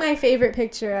 that's like my favorite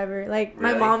picture ever. Like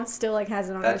my mom still like has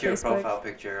it on her Facebook. That's your profile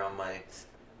picture on my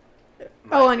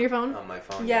on your phone? On my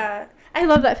phone. Yeah. I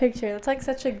love that picture. That's like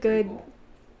such a good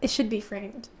it should be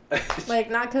framed. Like,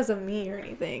 not because of me or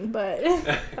anything, but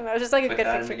I don't know, just like a Put good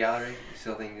that picture. in the gallery? You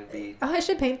still think it'd be... Oh, I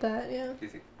should paint that, yeah.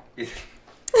 You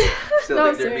still No,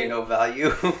 think there'd be no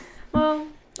value? Well,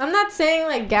 I'm not saying,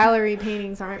 like, gallery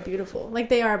paintings aren't beautiful. Like,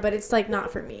 they are, but it's, like,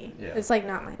 not for me. Yeah. It's, like,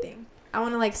 not my thing. I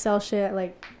want to, like, sell shit at,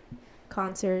 like,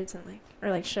 concerts and, like, or,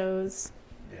 like, shows.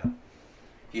 Yeah.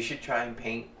 You should try and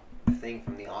paint the thing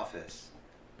from The Office.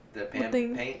 The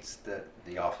paints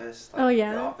the office. Like, oh,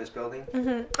 yeah. The office building.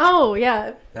 Mm-hmm. Oh,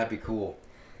 yeah. That'd be cool.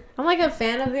 I'm, like, a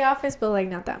fan of The Office, but, like,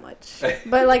 not that much.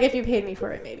 But, like, if you paid me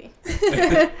for it, maybe.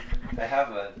 I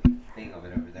have a thing of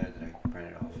it over there that I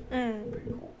printed off. Pretty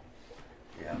cool.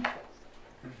 Yeah.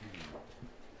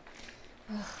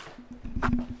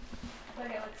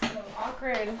 Okay, looks so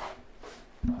awkward.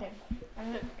 Okay.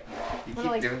 You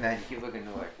keep doing that. You keep looking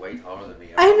like way taller than me.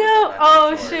 I know.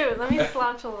 Oh, shoot. Let me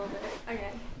slouch a little bit. Okay.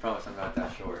 Promise I'm not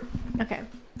that short. Okay.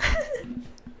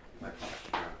 My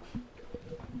posture.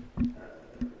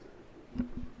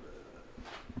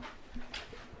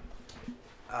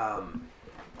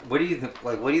 What do you think?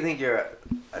 Like, what do you think your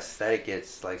aesthetic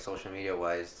is, like, social media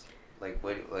wise? Like,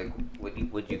 what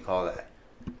would you call that?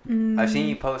 I've seen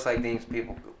you post like things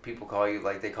people call you,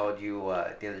 like they called you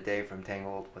the other day from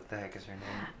Tangled. What the heck is her name?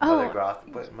 Oh, Mother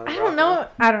Groth. Mother I don't know.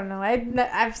 I don't know.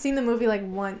 I've seen the movie like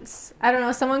once. I don't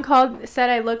know. Someone said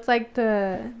I looked like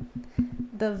the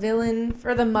villain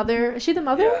or the mother. Is she the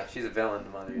mother? Yeah, she's a villain. The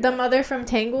mother. Yeah. The mother from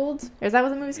Tangled. Or is that what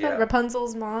the movie's called? Yeah.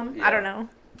 Rapunzel's mom. Yeah. I don't know.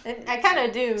 I kind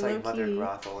of do. It's like Mother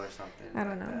Grothel or something. I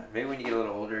don't know. Maybe when you get a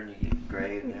little older and you get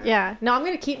gray in there. Yeah. No, I'm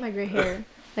gonna keep my gray hair.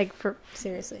 Like,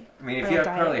 seriously. I mean, if you have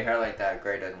curly hair like that,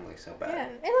 gray doesn't look so bad.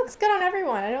 Yeah, it looks good on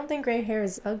everyone. I don't think gray hair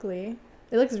is ugly.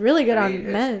 It looks really good on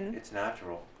men. It's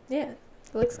natural. Yeah, it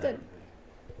looks good.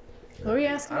 What were you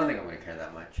asking? I don't think I'm going to care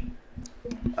that much.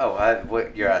 Oh,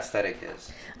 what your aesthetic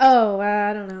is. Oh,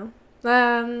 I don't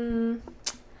know.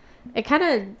 It kind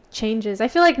of changes. I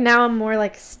feel like now I'm more,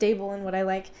 like, stable in what I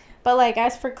like. But, like,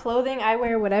 as for clothing, I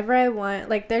wear whatever I want.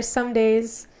 Like, there's some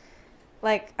days,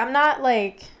 like, I'm not,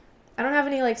 like... I don't have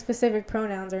any, like, specific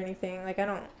pronouns or anything. Like,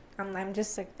 I'm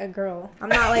just, like, a girl. I'm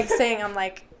not, like, saying I'm,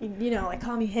 like, you know, like,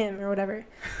 call me him or whatever.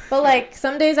 But, like,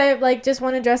 some days I, like, just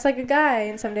want to dress like a guy,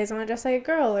 and some days I want to dress like a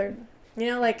girl, or, you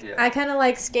know, like, yeah. I kind of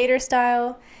like skater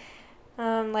style,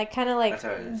 like, kind of, like,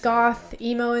 goth,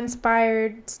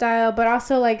 emo-inspired style, but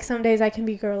also, like, some days I can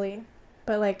be girly.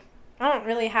 But, like, I don't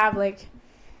really have, like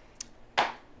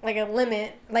a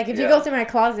limit. Like, if you go through my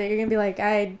closet, you're going to be like,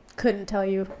 I couldn't tell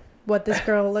you what this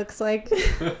girl looks like.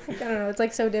 I don't know. It's,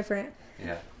 like, so different.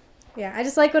 Yeah. Yeah, I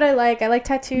just like what I like. I like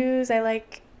tattoos. I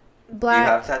like black.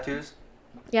 Do you have tattoos?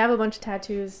 Yeah, I have a bunch of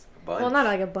tattoos. A bunch? Well, not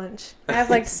like a bunch. I have,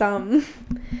 like, some.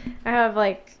 I have,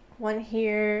 like, one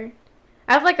here.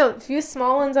 I have, like, a few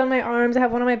small ones on my arms. I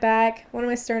have one on my back, one on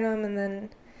my sternum, and then,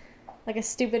 like, a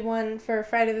stupid one for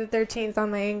Friday the 13th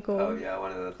on my ankle. Oh, yeah,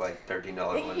 one of those, like,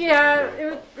 $13 ones.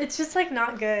 Yeah, it's just, like,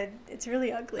 not good. It's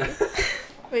really ugly.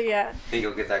 But, yeah. Think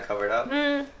you'll get that covered up?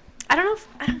 I don't know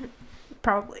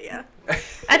probably, yeah.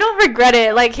 I don't regret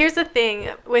it. Like, here's the thing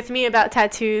with me about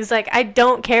tattoos. Like, I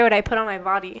don't care what I put on my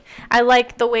body. I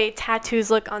like the way tattoos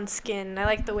look on skin. I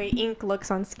like the way ink looks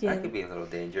on skin. That could be a little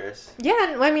dangerous.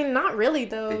 Yeah, I mean, not really,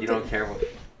 though. You don't care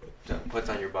what puts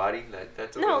on your body?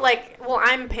 That's no, like, well,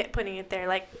 I'm putting it there.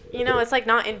 Like, you know, it's, like,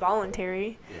 not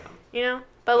involuntary. Yeah. You know?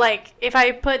 But, like, if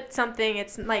I put something,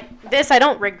 it's, like, this, I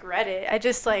don't regret it. I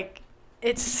just, like,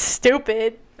 it's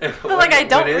stupid. But, like, I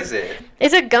don't. What is it?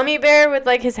 It's a gummy bear with,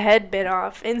 like, his head bit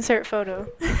off. Insert photo.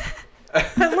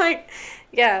 I'm like,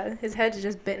 yeah, his head's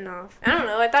just bitten off. I don't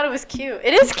know. I thought it was cute.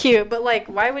 It is cute, but, like,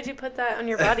 why would you put that on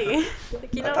your body?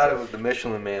 Like, you know? I thought it was the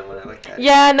Michelin Man when I looked at it.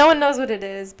 Yeah, no one knows what it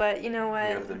is, but you know what?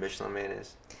 You know what the Michelin Man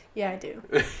is? Yeah, I do.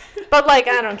 But, like,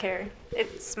 I don't care.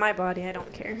 It's my body. I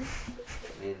don't care.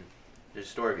 I mean, there's a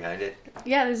story behind it.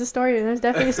 Yeah, there's a story. There's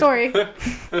definitely a story.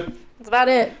 That's about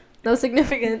it. No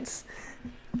significance.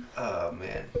 Oh,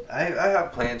 man. I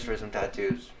have plans for some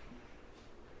tattoos.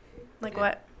 Like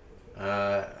what?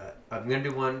 I'm going to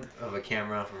do one of a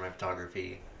camera for my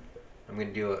photography. I'm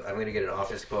going to get an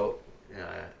office quote.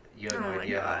 You have no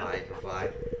idea how high I can fly.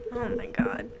 Oh, my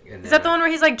God. Is that the one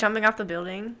where he's, like, jumping off the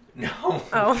building? No.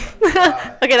 Oh. Look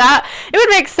at that. It would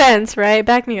make sense, right?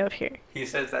 Back me up here. He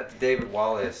says that to David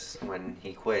Wallace when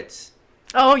he quits.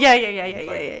 Oh, yeah.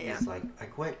 He's like, I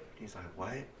quit. He's like,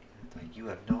 what? It's like, you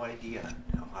have no idea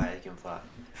how high I can fly.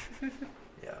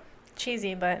 Yeah.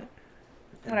 Cheesy, but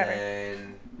whatever. And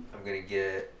then I'm going to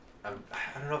get... I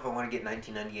don't know if I want to get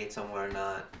 1998 somewhere or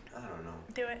not. I don't know.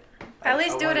 Do it. At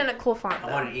least do it in a cool font, though.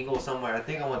 I want an eagle somewhere. I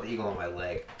think I want the eagle on my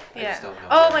leg. Yeah. I just don't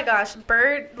know my gosh.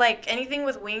 Bird, like, anything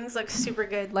with wings looks super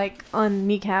good, like, on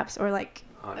kneecaps or, like,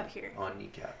 up here. On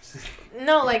kneecaps.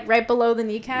 No, like right below the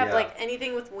kneecap. Yeah. Like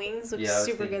anything with wings looks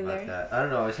super good there. That. I don't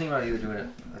know. I was thinking about either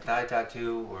doing a thigh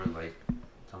tattoo or like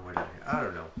somewhere down here. I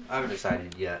don't know. I haven't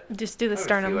decided yet. Just do the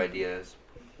sternum. I have a few ideas.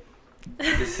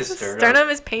 This is sternum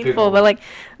is painful, but like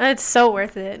it's so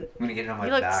worth it. I'm gonna get it on my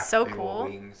back. You back. look so cool.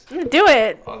 Wings. Do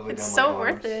it. It's so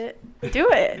worth it.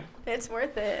 Do it. It's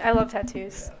worth it. I love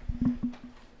tattoos.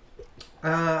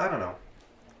 Yeah. I don't know.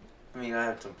 I mean, I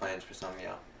have some plans for some.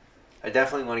 Yeah. I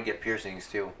definitely want to get piercings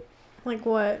too. Like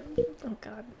what? Oh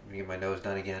God. Get my nose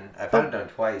done again. I've had it done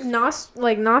twice.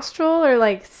 Like nostril or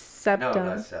like septum?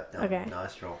 No, not septum. Okay.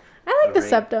 Nostril. I like the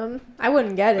septum. I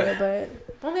wouldn't get it, but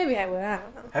well, maybe I would. I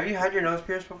don't know. Have you had your nose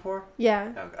pierced before?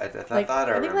 Yeah. No, I thought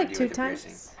I think like 2 times.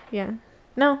 Piercing. Yeah.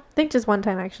 No, I think just 1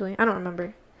 time actually. I don't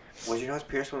remember. Was your nose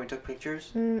pierced when we took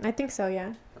pictures? I think so.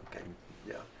 Yeah. Okay.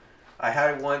 Yeah. I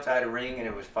had it once. I had a ring and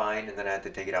it was fine, and then I had to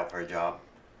take it out for a job.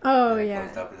 Oh and yeah.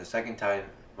 Closed up, and the second time,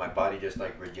 my body just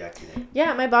like rejected it.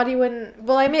 Yeah, my body wouldn't.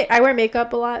 Well, I wear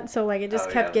makeup a lot, so like it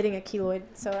just kept getting a keloid.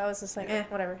 So I was just like,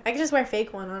 whatever. I could just wear a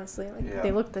fake one, honestly. Like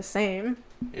they look the same.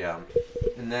 Yeah.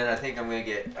 And then I think I'm gonna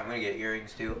get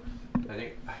earrings too. I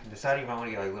think I'm deciding if I want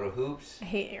to get like little hoops. I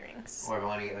hate earrings. Or if I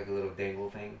want to get like a little dangle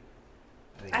thing.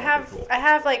 I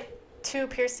have like 2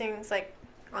 piercings like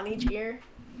on each ear.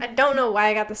 I don't know why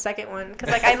I got the second one because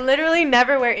like I literally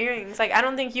never wear earrings. Like I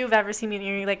don't think you've ever seen me in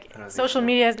earrings. Like social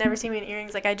media has never seen me in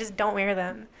earrings. Like I just don't wear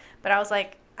them. But I was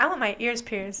like, I want my ears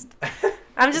pierced.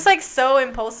 I'm just like so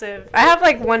impulsive. I have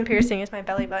like 1 piercing. It's my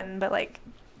belly button, but like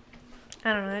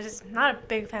I don't know. I'm just not a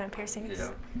big fan of piercings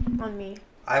on me.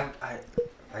 I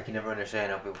can never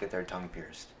understand how people get their tongue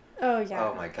pierced. Oh yeah.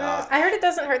 Oh my God. I heard it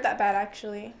doesn't hurt that bad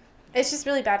actually. It's just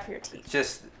really bad for your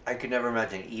teeth. I could never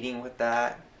imagine eating with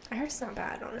that. I heard it's not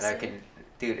bad, honestly. And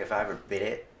dude, if I ever bit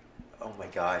it, oh my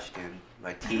gosh, dude,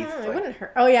 my teeth. It wouldn't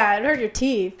hurt. Oh yeah, it hurt your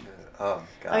teeth. Oh my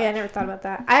God. Oh yeah, I never thought about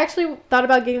that. I actually thought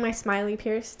about getting my smiley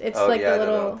pierced. It's like the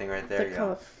little thing right there.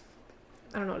 Yeah.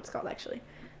 I don't know what it's called actually.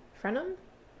 Frenum?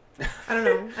 I don't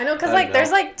know. I know because like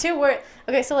there's like 2 words.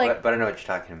 Okay, so like. But I know what you're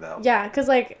talking about. Yeah, because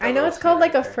like I know it's called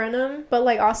like a frenum, but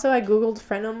like also I googled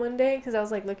frenum one day because I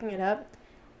was like looking it up,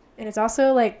 and it's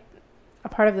also like a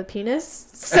part of the penis.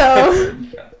 So.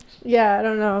 Yeah, I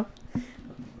don't know.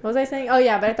 What was I saying? Oh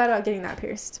yeah, but I thought about getting that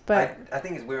pierced. But I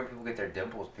think it's weird when people get their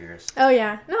dimples pierced. Oh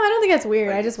yeah, no, I don't think that's weird.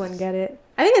 Like, I just wouldn't get it.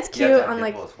 I think it's cute you have to have on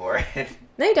like. Dimples for it.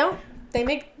 No, you don't.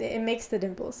 It makes the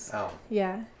dimples. Oh.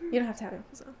 Yeah, you don't have to have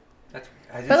dimples though.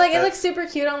 But like it looks super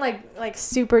cute on like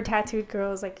super tattooed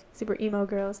girls, like super emo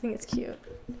girls. I think it's cute.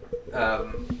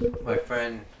 My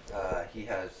friend, he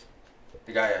has.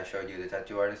 The guy I showed you, the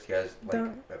tattoo artist, he has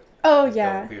like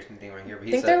yeah, piercing thing right here. But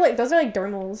I think they're like those are like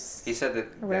dermals. He said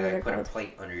that they like, put a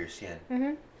plate under your skin.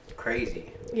 Mhm. It's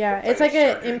crazy. Yeah, it's like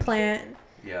an implant.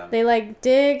 Yeah. They like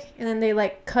dig and then they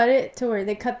like cut it to where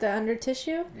they cut the under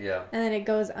tissue. Yeah. And then it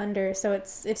goes under, so it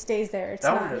stays there.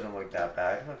 That one doesn't look that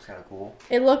bad. It looks kind of cool.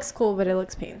 It looks cool, but it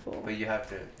looks painful. But you have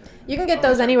to. You can get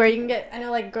those anywhere. You can get. I know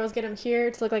like girls get them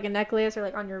here to look like a necklace or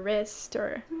like on your wrist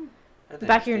or the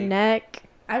back of your neck.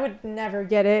 I would never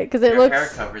get it because it looks. Your hair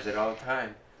covers it all the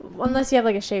time. Unless you have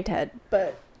like a shaved head,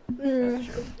 but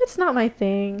it's not my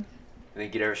thing.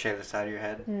 Think you'd ever shave the side of your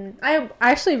head? I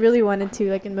actually really wanted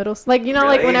to, like in middle, like you know,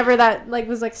 like whenever that like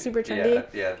was like super trendy.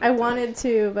 Yeah. I wanted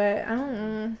to, but I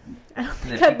don't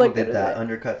think I'd look at that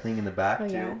undercut thing in the back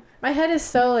too. Yeah. My head is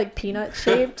so like peanut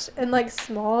shaped and like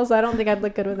small, so I don't think I'd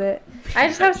look good with it. I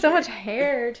just have so much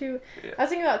hair too. Yeah. I was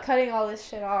thinking about cutting all this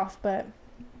shit off, but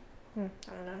I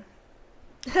don't know.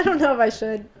 I don't know if I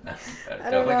should.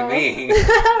 Don't look at me.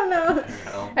 I don't know.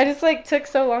 I just like took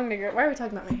so long to grow. Why are we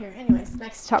talking about my hair? Anyways,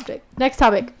 next topic.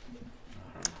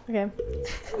 Okay.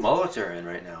 Mullets are in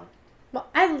right now. Well,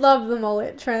 I love the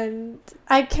mullet trend.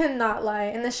 I cannot lie.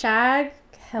 And the shag,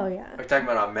 hell yeah. Are you talking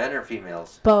about on men or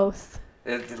females? Both.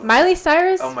 Miley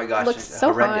Cyrus. Oh my gosh, looks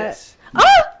so horrendous.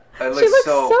 Hot. Oh, it she looks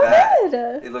so bad.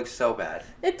 good. It looks so bad.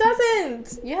 It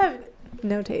doesn't. You have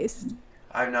no taste.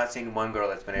 I've not seen one girl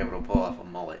that's been able to pull off a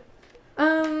mullet.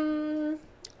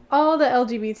 All the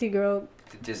LGBTQ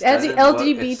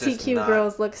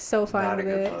girls look so fine with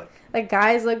it. Look. Like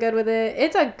guys look good with it.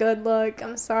 It's a good look.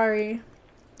 I'm sorry.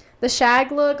 The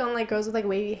shag look on like girls with like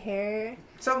wavy hair.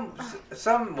 Some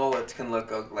mullets can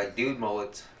look like dude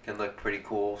mullets can look pretty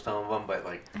cool. Some of them, but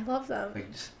like I love them.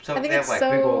 Like they have like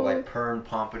big old like perm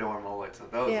pompadour mullets. So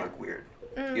those look weird.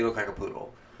 You look like a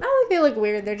poodle. I don't think they look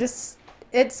weird. They're just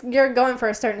you're going for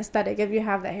a certain aesthetic if you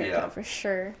have that haircut for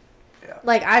sure. Yeah.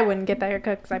 Like I wouldn't get that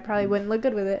haircut because I probably wouldn't look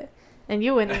good with it, and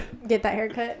you wouldn't get that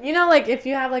haircut. You know, like if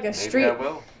you have like a street. Maybe I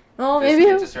will. Oh, maybe.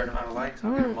 It's a certain amount of likes.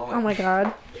 I'll get a mullet. Oh my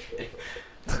god.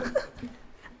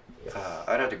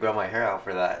 I'd have to grow my hair out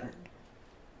for that.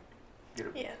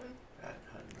 Yeah.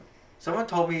 Someone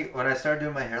told me when I started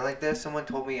doing my hair like this, someone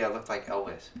told me I looked like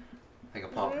Elvis, like a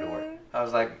pompadour. I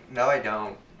was like, no, I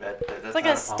don't. That's it's like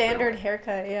not a standard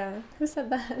haircut. Yeah. Who said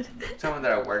that? Someone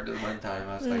that I worked with one time.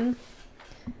 I was like, no.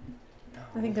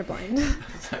 I think they're blind.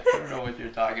 I don't know what you're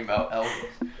talking about, Elvis.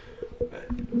 But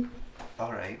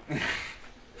all right.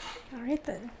 All right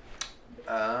then.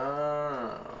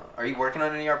 Are you working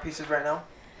on any art pieces right now?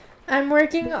 I'm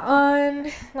working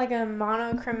on like a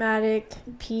monochromatic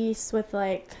piece with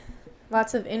like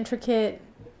lots of intricate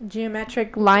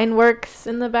geometric line works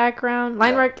in the background,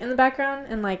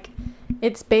 and like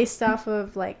it's based off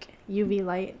of like UV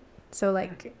light. So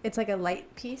like it's like a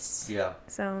light piece. Yeah.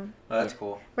 So that's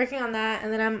cool. Working on that,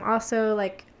 and then I'm also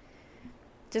like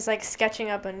just like sketching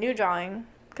up a new drawing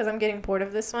because I'm getting bored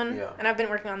of this one. Yeah. And I've been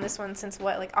working on this one since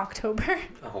like October.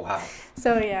 Oh wow.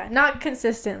 So yeah, not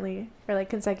consistently or like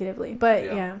consecutively, but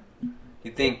yeah.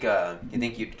 You think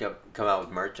you'd come out with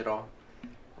merch at all,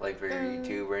 like for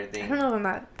YouTube or anything? I don't know if I'm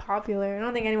that popular. I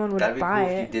don't think anyone would That'd be buy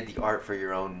cool it. if you did the art for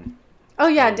your own. Oh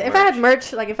yeah, own if I had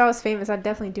merch, like if I was famous, I'd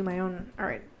definitely do my own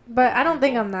art. But I don't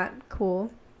think I'm that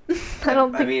cool.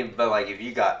 I mean, but like if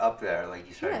you got up there, like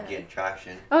you started getting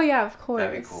traction. Oh yeah, of course.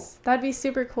 That'd be cool. That'd be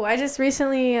super cool. I just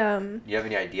recently. You have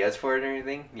any ideas for it or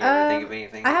anything? You ever think of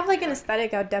anything? I have like an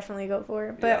aesthetic I'd definitely go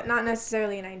for, but not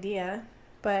necessarily an idea.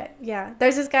 But yeah,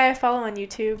 there's this guy I follow on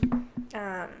YouTube.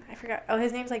 I forgot. Oh,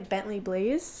 his name's like Bentley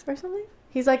Blaze or something.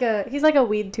 He's like a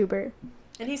weed tuber,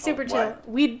 and he's super chill.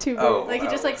 Weed tuber. Oh, like he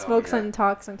just like smokes and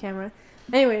talks on camera.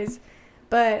 Anyways.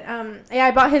 But, yeah,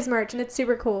 I bought his merch, and it's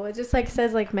super cool. It just, like,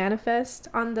 says, like, manifest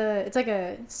on the... It's, like,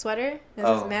 a sweater. It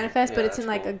says manifest, but it's in,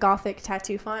 like, a gothic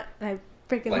tattoo font. And I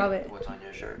freaking love it. What's on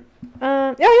your shirt?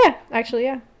 Oh, yeah. Actually,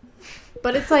 yeah.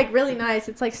 But it's, like, really nice.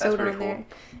 It's, like, sewed on there.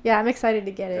 Yeah, I'm excited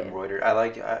to get it. Embroidered. I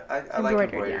like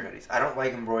embroidered hoodies. I don't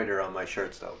like embroider on my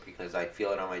shirts, though, because I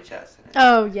feel it on my chest.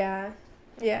 Oh, yeah.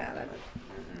 Yeah.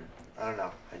 I don't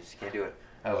know. I just can't do it.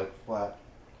 I like flat.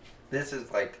 This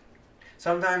is, like...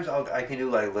 Sometimes I can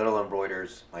do like little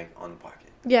embroiders like on the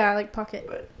pocket. Yeah, like pocket.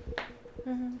 But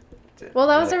well,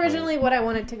 that was originally what I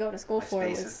wanted to go to school for.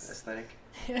 Space aesthetic.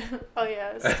 Oh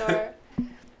yeah, the store.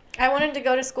 I wanted to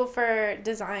go to school for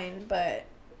design, but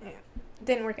it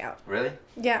didn't work out. Really?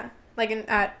 Yeah, like in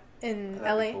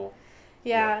LA. Cool.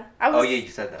 Yeah, yeah. You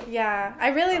said that. Yeah, I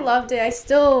really loved it. I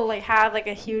still like have like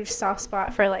a huge soft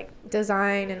spot for like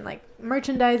design and like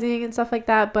merchandising and stuff like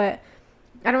that, but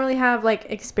I don't really have, like,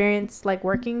 experience, like,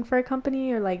 working for a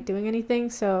company or, like, doing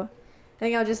anything, so I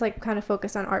think I'll just, like, kind of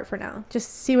focus on art for now.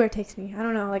 Just see where it takes me. I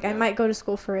don't know. Like, I might go to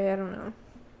school for it. I don't know.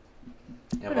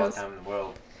 You have all the time in the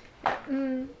world. Not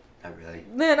really.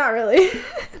 Yeah, not really.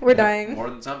 We're dying.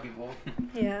 More than some people.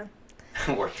 Yeah.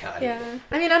 We're dying. Yeah.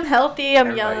 I mean, I'm healthy.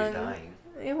 I'm young. Everybody's dying.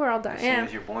 Yeah, we're all dying. As soon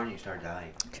as you're born, you start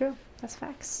dying. True. That's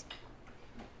facts.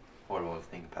 Horrible to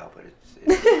think about, but it's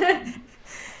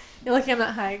You're lucky I'm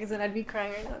not high, because then I'd be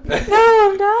crying right now. I'd be like, no,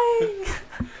 I'm dying.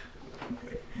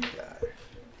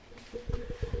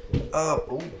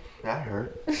 Oh, that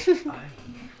hurt. Trying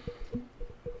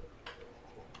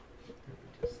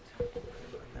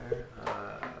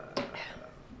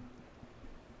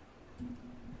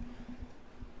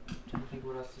to think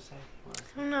what else to say.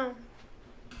 I don't know.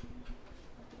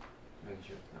 Making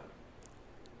sure it's not.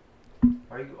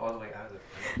 Are you all the way out of the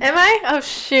Am I? Oh,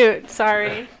 shoot.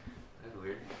 Sorry. That's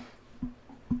weird.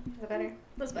 Is that better?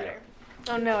 That's better.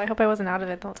 Yeah. Oh, no. I hope I wasn't out of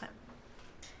it the whole time.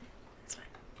 It's fine.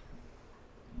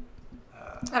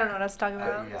 I don't know what else to talk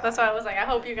about. Yeah. That's why I was like, I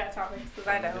hope you got topics, because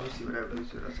I don't. Let me see what else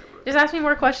I wrote. Just ask me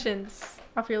more questions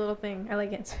off your little thing. I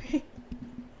like answering.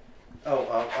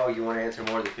 Oh, you want to answer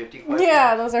more than 50 questions?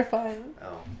 Yeah, those are fun.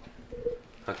 Oh.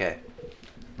 Okay.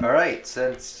 All right.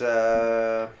 Since,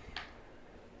 just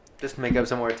to make up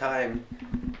some more time,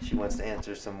 she wants to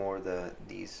answer some more of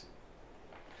these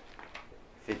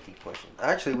 50 questions.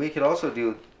 Actually, we could also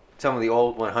do some of the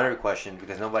old 100 questions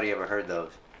because nobody ever heard those.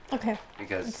 Okay.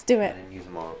 Because let's do it. I didn't use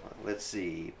them all. Let's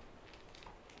see.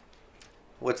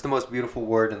 What's the most beautiful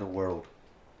word in the world?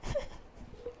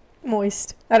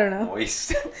 Moist. I don't know.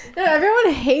 Moist. No,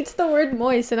 everyone hates the word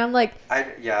moist, and I'm like,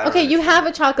 okay, you have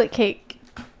a chocolate cake.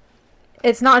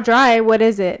 It's not dry. What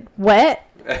is it? Wet?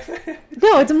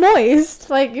 No, it's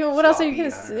moist. Like, what else are you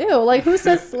gonna do? Like, who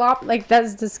says slop? Like,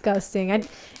 that's disgusting.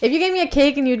 If you gave me a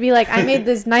cake and you'd be like, I made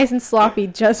this nice and sloppy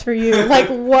just for you. Like,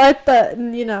 what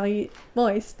the,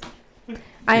 moist.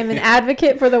 I am an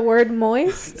advocate for the word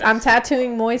moist. I'm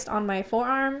tattooing moist on my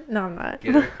forearm. No, I'm not.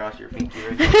 Get it across your pinky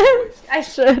right now. I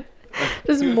should.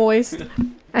 Just moist.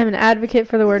 I'm an advocate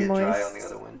for the word moist. Dry on the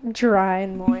other one. Dry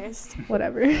and moist.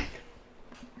 Whatever.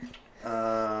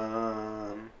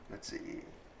 Let's see.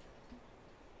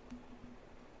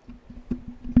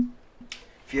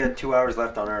 If you had 2 hours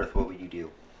left on Earth, what would you do?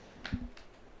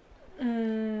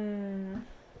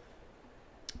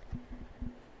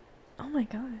 Oh my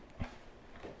god.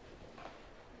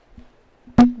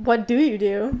 What do you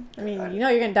do? I mean, you know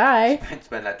you're gonna die.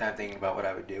 Spend that time thinking about what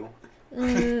I would do.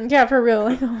 Yeah, for real.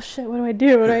 Like, oh shit, what do I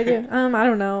do? What do I do? I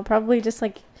don't know. Probably just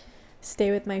like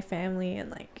stay with my family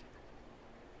and like.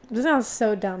 This sounds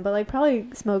so dumb, but like probably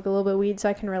smoke a little bit of weed so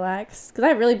I can relax. Because I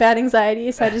have really bad anxiety,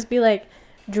 so I'd just be like,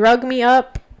 drug me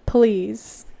up,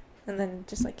 please. And then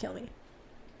just like kill me.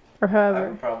 Or however. I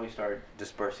would probably start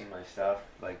dispersing my stuff,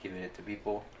 like giving it to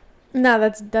people. No,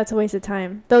 that's a waste of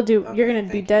time. They'll do. Okay, you're gonna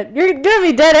be dead. You're gonna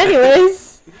be dead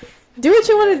anyways. Do what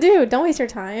you want to do. Don't waste your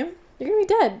time. You're gonna be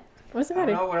dead. What's the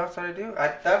matter? I don't know what else would I do.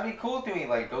 That'd be cool to me.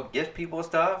 Like go gift people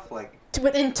stuff. Like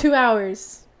Within 2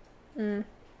 hours. That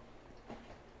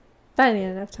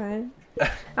ain't enough time.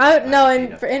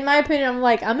 In my opinion, I'm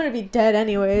like, I'm gonna be dead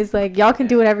anyways. Like y'all can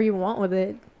do whatever you want with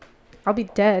it. I'll be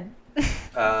dead.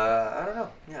 I don't know.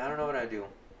 Yeah, I don't know what I'd do.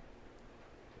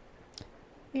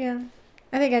 Yeah.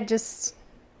 I think I'd just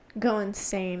go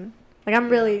insane. Like, I'm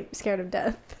really scared of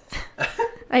death.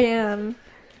 I am.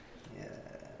 Yeah.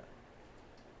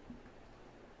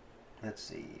 Let's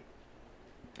see.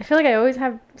 I feel like I always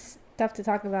have stuff to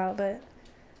talk about, but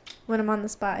when I'm on the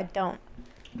spot, I don't.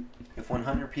 If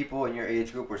 100 people in your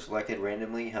age group were selected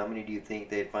randomly, how many do you think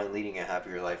they'd find leading a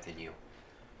happier life than you?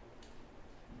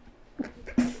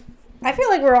 I feel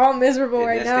like we're all miserable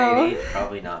right now. In this day and age,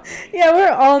 probably not me. Yeah, we're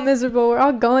all miserable. We're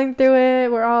all going through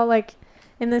it. We're all, like,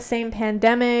 in the same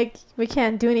pandemic. We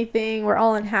can't do anything. We're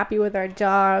all unhappy with our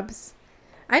jobs.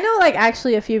 I know, like,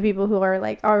 actually a few people who are,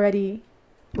 like, already,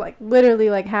 like, literally,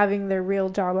 like, having their real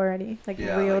job already. Like,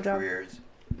 real like job. Careers.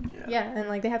 Yeah, and,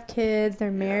 like, they have kids.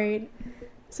 They're married.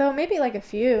 So maybe, like, a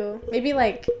few. Maybe,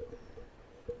 like,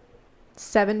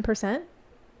 7%.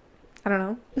 I don't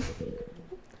know.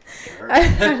 Sure. I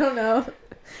don't know.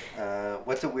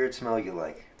 What's a weird smell you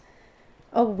like?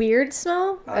 A weird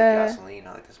smell? I like gasoline.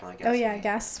 I like the smell of gasoline. Oh yeah,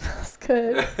 gas smells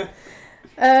good.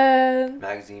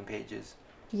 Magazine pages.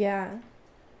 Yeah.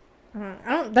 I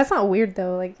don't. That's not weird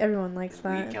though. Like everyone likes Does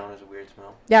that. weed count as a weird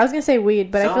smell? Yeah, I was gonna say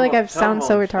weed, but I feel like I've sound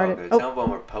so retarded. Some of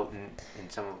them are potent, and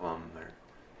some of them are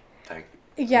like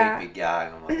make me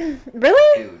gag. I'm like,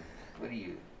 really? Dude, what are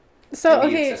you? So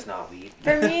maybe okay, it's just not weed.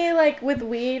 for me, like with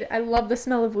weed, I love the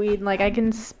smell of weed. Like I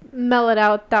can smell it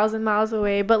out 1,000 miles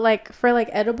away. But like for like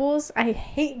edibles, I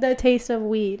hate the taste of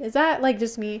weed. Is that like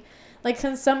just me? Like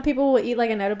since some people will eat like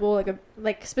an edible,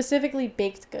 like specifically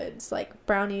baked goods, like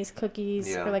brownies,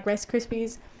 cookies, or like Rice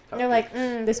Krispies. And they're like,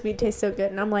 this weed tastes so good,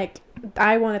 and I'm like,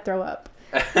 I want to throw up.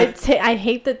 I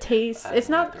hate the taste. It's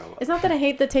not that I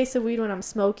hate the taste of weed when I'm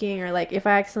smoking or like if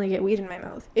I accidentally get weed in my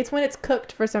mouth. It's when it's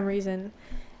cooked for some reason.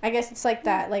 I guess it's like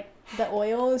that. Like, the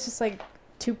oil is just, like,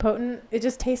 too potent. It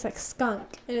just tastes like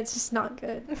skunk, and it's just not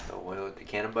good. The oil with the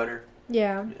can of butter?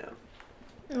 Yeah.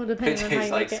 Well, depending on how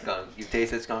you like like skunk. You've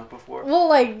tasted skunk before? Well,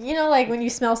 like, you know, like, when you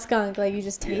smell skunk, like, you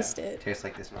just taste it. It tastes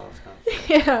like the smell of skunk.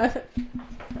 Yeah.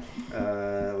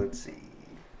 Let's see.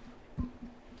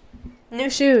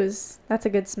 New shoes. That's a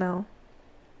good smell.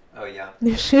 Oh, yeah.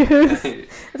 New shoes.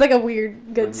 It's like a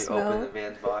weird, good smell. When you open the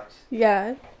man's box.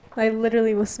 Yeah. I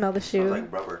literally will smell the shoe. Smells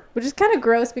like rubber. Which is kind of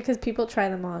gross because people try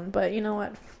them on, but you know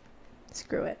what?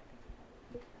 Screw it.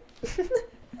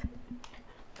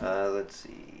 Let's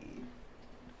see.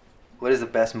 What is the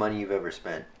best money you've ever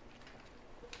spent?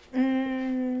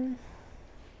 Oh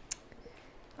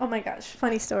my gosh,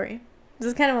 funny story. This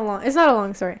is kind of it's not a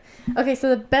long story. Okay, so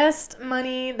the best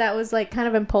money that was like kind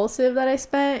of impulsive that I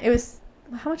spent, it was,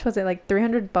 how much was it? Like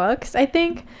 $300, I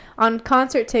think, on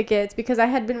concert tickets because I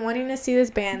had been wanting to see this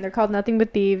band. They're called Nothing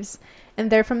But Thieves, and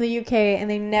they're from the UK, and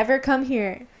they never come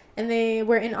here. And they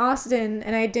were in Austin,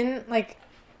 and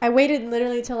I waited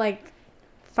literally till like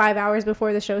 5 hours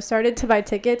before the show started to buy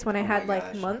tickets when I had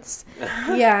like months.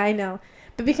 Yeah, I know.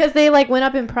 But because they like went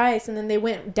up in price, and then they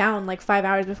went down like 5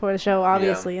 hours before the show,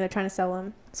 obviously. They're trying to sell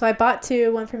them. So I bought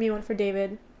two, one for me, one for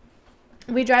David.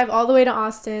 We drive all the way to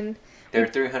Austin. They're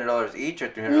 $300 each or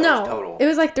 $300 total? It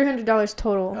was like $300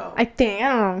 total. Oh. I think. I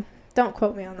don't know. Don't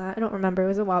quote me on that. I don't remember. It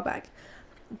was a while back.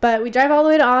 But we drive all the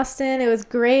way to Austin. It was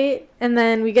great. And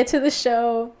then we get to the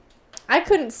show. I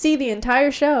couldn't see the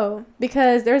entire show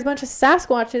because there was a bunch of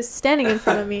Sasquatches standing in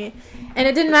front of me. And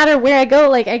it didn't matter where I go.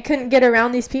 Like, I couldn't get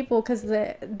around these people because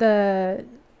the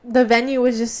venue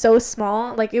was just so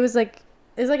small. Like, it was like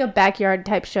a backyard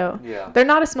type show. Yeah. They're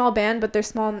not a small band, but they're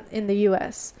small in the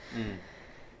U.S.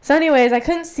 So anyways, I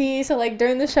couldn't see, so like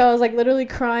during the show I was like literally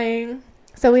crying.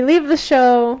 So we leave the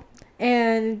show,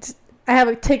 and I have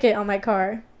a ticket on my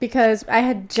car because I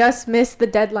had just missed the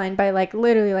deadline by like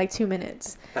literally like 2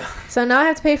 minutes. So now I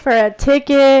have to pay for a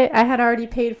ticket. I had already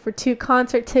paid for 2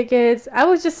 concert tickets. I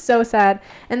was just so sad.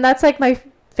 And that's like my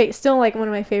still like one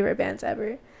of my favorite bands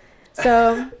ever.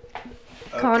 So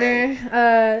okay.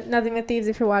 Connor, Nothing But Thieves,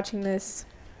 if you're watching this,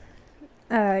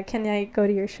 can I go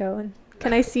to your show and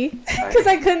can I see? Because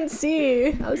I couldn't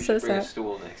see. I was so sad. Bring a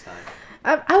stool next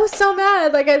time. I was so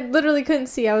mad. Like I literally couldn't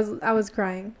see. I was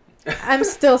crying. I'm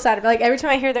still sad. Like every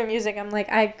time I hear their music, I'm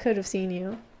like, I could have seen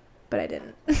you, but I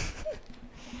didn't.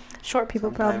 Short people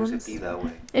Sometimes problems. It be that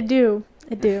way. It do.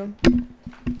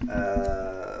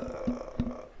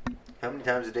 How many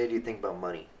times a day do you think about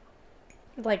money?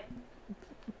 Like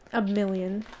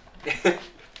 1,000,000.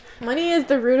 Money is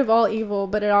the root of all evil,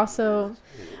 but it also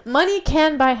money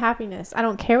can buy happiness. I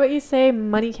don't care what you say.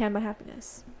 Money can buy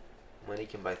happiness. Money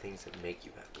can buy things that make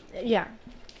you happy. Yeah.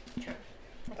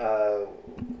 Out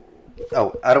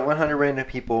of 100 random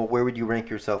people, where would you rank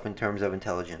yourself in terms of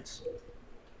intelligence?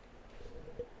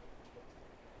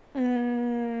 I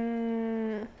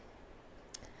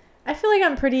feel like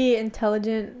I'm pretty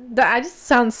intelligent. I just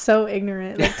sound so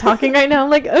ignorant. Like talking right now, I'm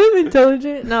like, I'm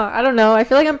intelligent. No, I don't know. I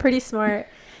feel like I'm pretty smart.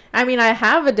 I mean, I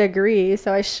have a degree,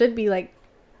 so I should be like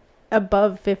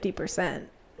above 50%,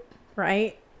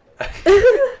 right?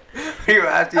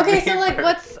 Okay, so like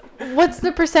what's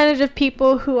the percentage of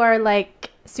people who are like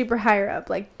super higher up,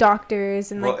 like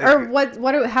doctors and like, how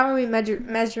are we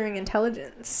measuring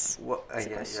intelligence? Well, I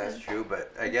guess that's true,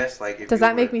 but I guess like does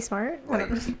that make me smart? Like,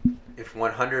 if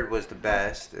 100 was the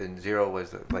best and 0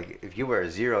 was like, if you were a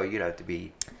 0, you'd have to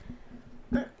be.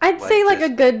 I'd say like a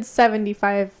good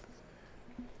 75.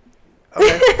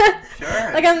 Okay,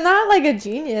 sure. Like I'm not like a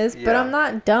genius, but I'm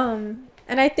not dumb,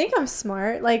 and I think I'm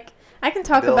smart. Like I can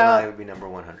talk about. Bill Nye would be number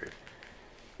 100.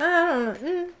 I don't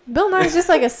know. Bill Nye's just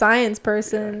like a science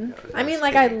person. Yeah, I mean,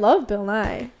 like I love Bill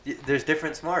Nye. There's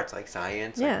different smarts, like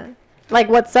science. Yeah. Like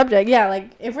what subject? Yeah, like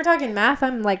if we're talking math,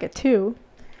 I'm like a 2.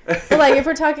 But like if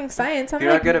we're talking science, I'm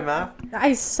You're like. You're not good at math?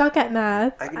 I suck at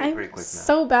math. I can do pretty quick math.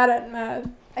 So bad at math.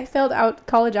 I failed out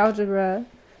college algebra.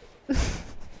 I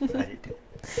did too.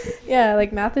 Yeah,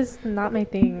 like math is not my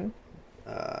thing.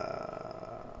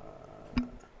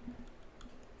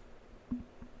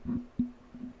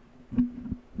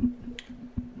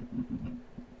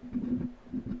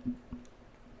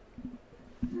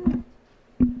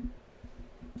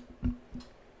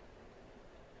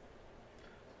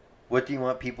 What do you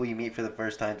want people you meet for the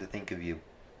first time to think of you?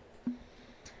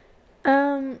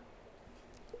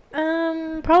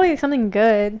 Probably something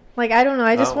good. Like, I don't know.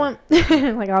 I just want,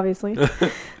 like, obviously.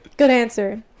 Good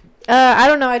answer. I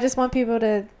don't know. I just want people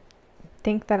to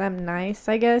think that I'm nice,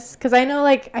 I guess. Because I know,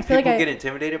 like, I feel people like get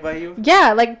intimidated by you?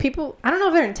 Yeah, like, people, I don't know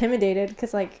if they're intimidated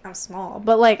because, like, I'm small.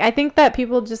 But, like, I think that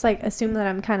people just, like, assume that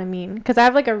I'm kind of mean. Because I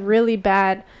have, like, a really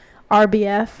bad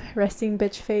RBF, resting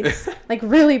bitch face. Like,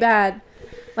 really bad.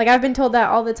 Like, I've been told that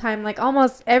all the time. Like,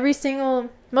 almost every single,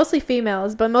 mostly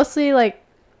females, but mostly, like,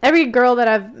 every girl that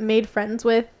I've made friends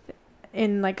with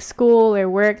in, like, school or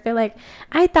work, they're like,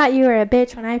 I thought you were a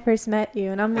bitch when I first met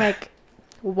you. And I'm like,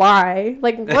 why?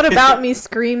 Like, what about me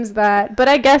screams that? But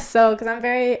I guess so, because I'm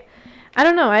very, I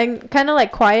don't know, I'm kind of,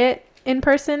 like, quiet in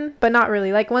person, but not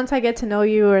really. Like, once I get to know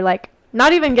you, or, like,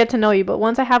 not even get to know you, but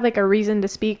once I have, like, a reason to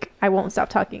speak, I won't stop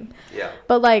talking. Yeah.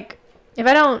 But, like, if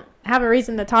I don't have a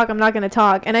reason to talk, I'm not going to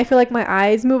talk. And I feel like my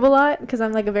eyes move a lot because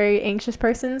I'm like a very anxious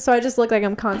person. So I just look like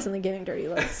I'm constantly giving dirty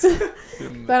looks.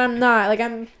 But I'm not. Like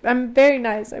I'm very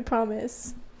nice, I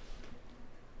promise.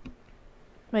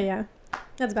 But yeah,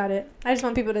 that's about it. I just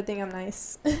want people to think I'm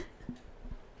nice.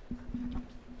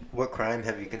 What crime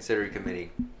have you considered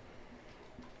committing?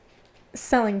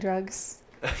 Selling drugs.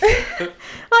 Oh,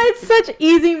 it's such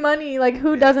easy money. Like,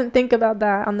 who doesn't think about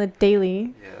that on the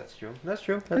daily? Yeah, that's true. That's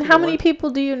true. And how many people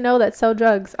do you know that sell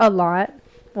drugs? A lot.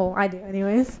 Well, I do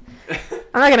anyways.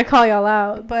 I'm not going to call y'all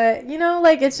out. But, you know,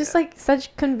 like, it's just, like,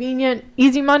 such convenient,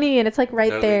 easy money. And it's, like,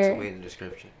 right there. Links in the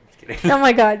description. I'm just kidding. Oh,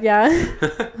 my God, yeah.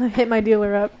 I hit my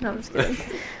dealer up. No, I'm just kidding.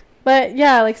 But,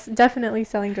 yeah, like, definitely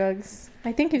selling drugs.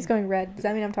 I think he's going red. Does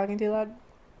that mean I'm talking too loud?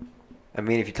 I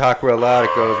mean, if you talk real loud,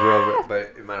 it goes real red.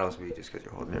 But it might also be just because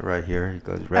you're holding it right here. It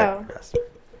goes red faster.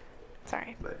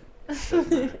 Sorry. But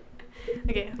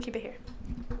okay, I'll keep it here.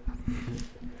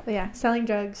 But yeah, selling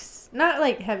drugs. Not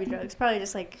like heavy drugs. Probably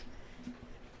just like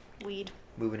weed.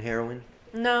 Moving heroin?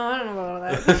 No, I don't know about all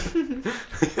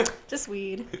that. Just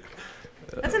weed.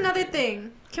 That's another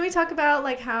thing. Can we talk about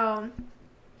like how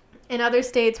in other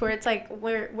states where it's like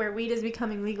where weed is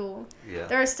becoming legal,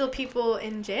 there are still people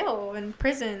in jail and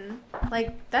prison.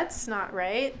 Like, that's not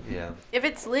right. Yeah. If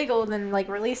it's legal, then like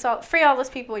free all those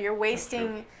people. You're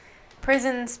wasting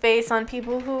prison space on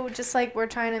people who just like were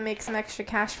trying to make some extra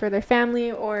cash for their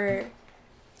family, or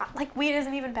like weed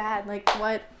isn't even bad. Like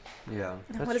what? Yeah.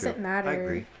 What does it matter? I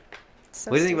agree.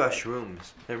 So what do you think about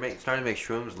shrooms? They're starting to make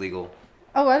shrooms legal.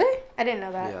 Oh, are they? I didn't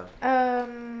know that. Yeah.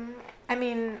 I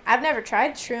mean, I've never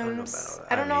tried shrooms.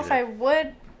 I don't know if I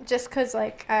would, just because,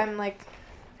 like, I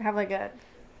have, like, a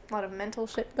lot of mental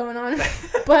shit going on.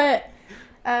 But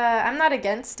I'm not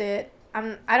against it.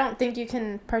 I don't think you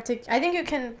can I think you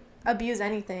can abuse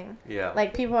anything. Yeah.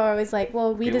 Like, people are always like,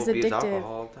 well, weed is addictive. Alcohol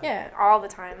all the time. Yeah, all the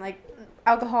time. Like,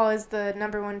 alcohol is the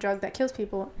 #1 drug that kills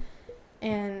people.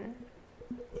 And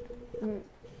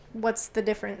what's the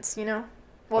difference, you know?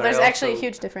 Well, but there's actually a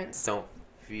huge difference. Don't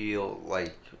feel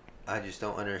like I just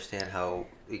don't understand how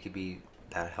it could be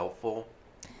that helpful.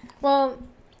 Well,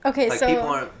 okay, like so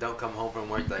people don't come home from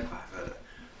work like, I've had a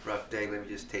rough day. Let me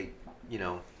just take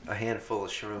a handful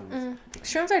of shrooms.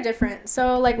 Shrooms are different.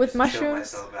 So like with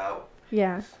mushrooms. Chill myself out.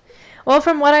 Yeah. Well,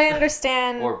 from what I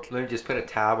understand. Or let me just put a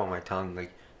tab on my tongue.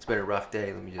 Like it's been a rough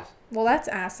day. Let me just. Well, that's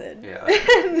acid. Yeah.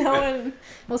 No one.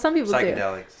 Well, some people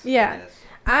Psychedelics. do. Yeah. Yes.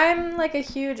 I'm like a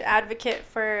huge advocate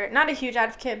for, not a huge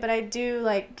advocate, but I do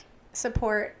like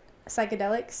support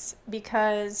psychedelics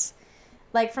because,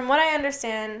 like, from what I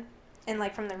understand and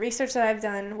like from the research that I've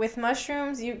done with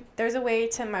mushrooms, there's a way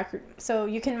to so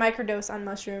you can microdose on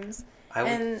mushrooms.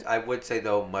 I would say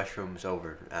though mushrooms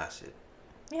over acid.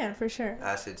 Yeah, for sure.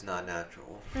 Acid's not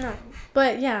natural. No,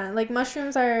 but yeah, like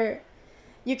mushrooms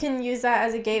you can use that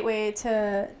as a gateway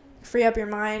to free up your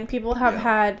mind. People have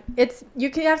had you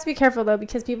have to be careful though,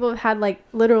 because people have had like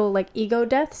literal like ego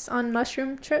deaths on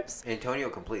mushroom trips.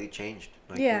 Antonio completely changed.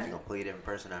 Like, he was a completely different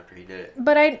person after he did it.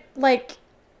 But I like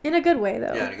in a good way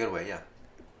though. Yeah, in a good way. Yeah.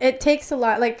 It takes a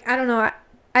lot. Like I don't know.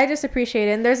 I just appreciate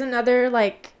it. And there's another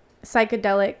like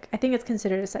psychedelic. I think it's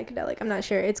considered a psychedelic. I'm not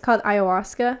sure. It's called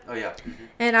ayahuasca. Oh yeah. Mm-hmm.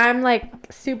 And I'm like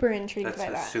super intrigued by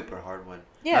that. That's a super hard one.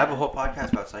 Yeah. I have a whole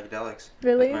podcast about psychedelics.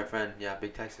 Really? With my friend,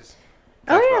 Big Texas.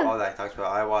 Talks about all that. He talks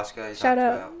about ayahuasca. He Shout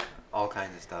talks out. about all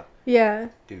kinds of stuff. Yeah.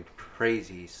 Dude,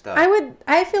 crazy stuff.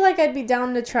 I feel like I'd be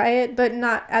down to try it, but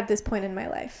not at this point in my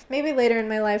life. Maybe later in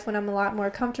my life when I'm a lot more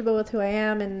comfortable with who I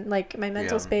am and like my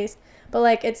mental space. But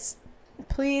like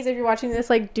please, if you're watching this,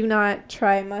 like do not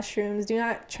try mushrooms. Do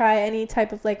not try any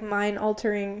type of like mind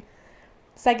altering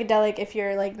psychedelic if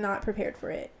you're like not prepared for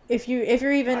it. If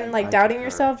you're even doubting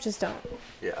yourself, just don't.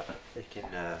 Yeah, it can.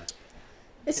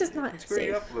 It's just not screw safe.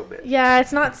 You up a little bit. Yeah,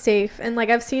 it's not safe, and like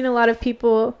I've seen a lot of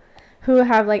people who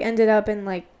have like ended up in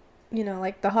like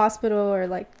like the hospital or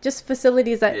like just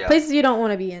facilities places you don't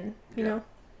want to be in. You know.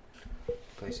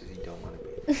 Places you don't want to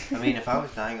be. I mean, if I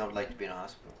was dying, I would like to be in a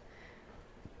hospital.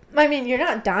 I mean, you're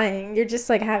not dying. You're just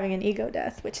like having an ego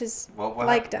death, which is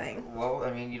dying. Well,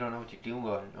 I mean, you don't know what you do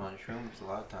on shrooms a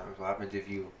lot of times. What happens if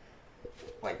you,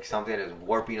 like, something is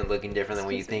warping and looking different than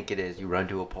what you think it is? You run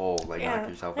to a pole, like, knock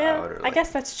yourself out. Or, like, I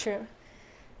guess that's true.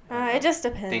 It just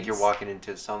depends. Think you're walking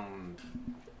into some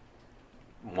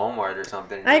Walmart or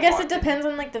something. I guess it depends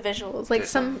on, like, the visuals. Like,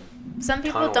 some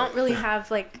people don't really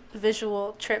have, like,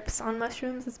 visual trips on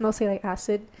mushrooms. It's mostly, like,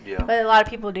 acid. Yeah. But a lot of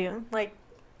people do. Like,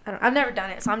 I've never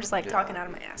done it, so I'm just like talking out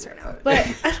of my ass right now. But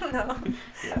I don't know.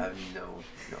 Yeah, I have no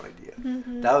idea.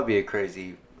 Mm-hmm. That would be a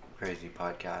crazy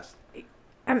podcast.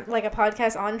 Like a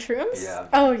podcast on shrooms? Yeah.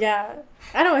 Oh yeah.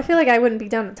 I don't. I feel like I wouldn't be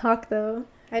down to talk though.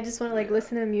 I just want to like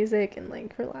listen to music and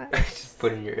like relax. Just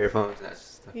put in your earphones. And that's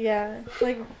just yeah.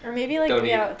 Like or maybe like don't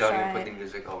be outside. Don't even put the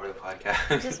music over the podcast.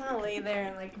 I just want to lay there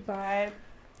and like vibe.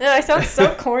 Ew, I sound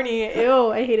so corny. Ew,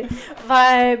 I hate it.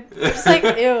 Vibe. I'm just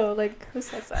like ew. Like who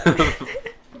says that?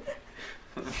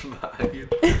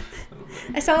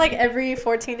 I sound like every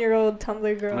 14-year-old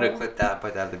Tumblr girl. I'm gonna clip that and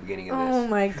put that at the beginning of this. Oh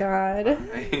my god.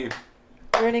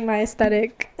 Ruining my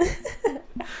aesthetic. Oh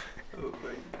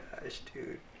my gosh,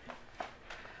 dude.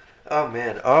 Oh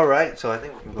man. Alright, so I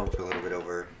think we're going for a little bit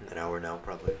over an hour now,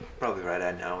 probably right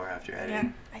at an hour after editing.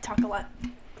 Yeah, I talk a lot.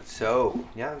 So,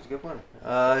 yeah, it was a good one.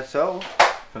 So,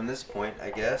 from this point,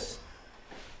 I guess,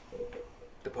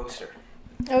 the poster.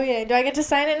 Oh yeah, do I get to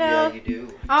sign it now? Yeah, you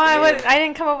do. Oh, I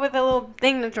didn't come up with a little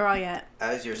thing to draw yet.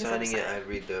 As you're signing it, I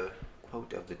read the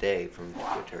quote of the day from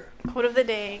Twitter. Quote of the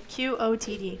day,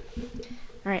 QOTD.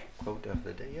 All right. Quote of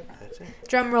the day, yep, that's it.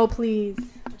 Drum roll, please.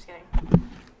 I'm just kidding.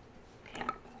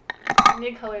 I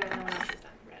need a color that no one else has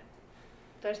done. Red.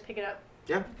 Do I just pick it up?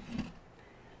 Yeah.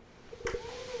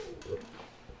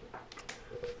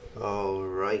 All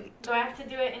right. Do I have to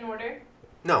do it in order?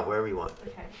 No, wherever you want.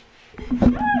 Okay.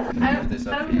 I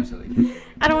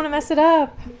don't want to mess it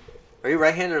up. Are you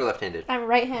right-handed or left-handed? I'm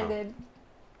right-handed.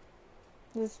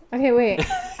 Oh. Okay, wait.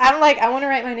 I want to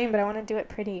write my name, but I want to do it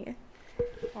pretty.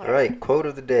 All right, quote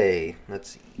of the day.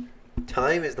 Let's see.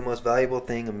 Time is the most valuable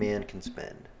thing a man can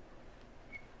spend.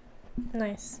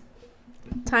 Nice.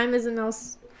 Time is the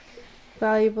most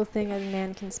valuable thing a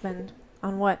man can spend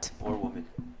on what? Or woman.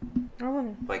 Or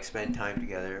woman. Like spend time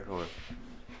together or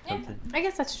something. Yeah, I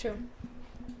guess that's true.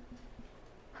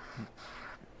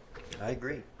 I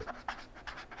agree.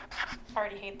 I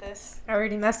already hate this. I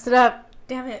already messed it up.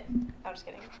 Damn it. I'm just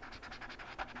kidding.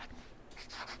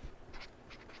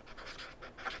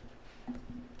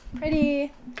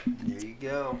 Ready. There you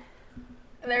go.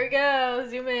 There we go.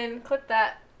 Zoom in. Clip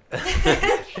that.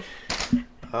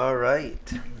 All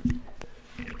right.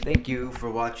 Thank you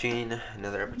for watching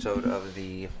another episode of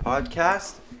the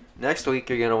podcast. Next week,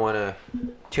 you're going to want to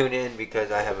tune in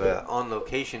because I have a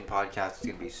on-location podcast. It's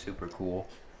going to be super cool.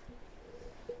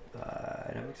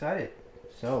 And I'm excited.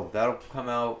 So, that'll come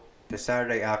out the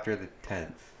Saturday after the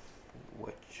 10th.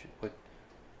 What?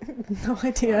 No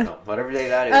idea. Whatever day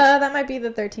that is. That might be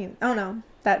the 13th. Oh, no.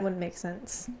 That wouldn't make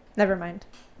sense. Never mind.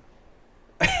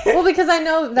 Well, because I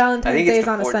know Valentine's Day is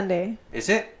on a Sunday. Is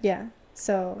it? Yeah.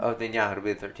 So. Oh, then yeah, it'll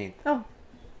be the 13th. Oh.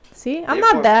 See? I'm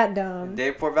not that dumb. The day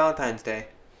before Valentine's Day.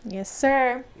 Yes,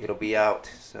 sir. It'll be out.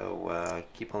 So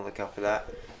keep on the lookout for that.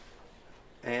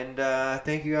 And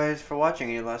thank you guys for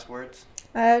watching. Any last words?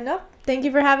 No. Thank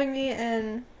you for having me,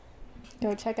 and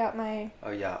go check out my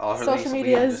all her social links will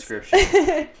be in the medias. description.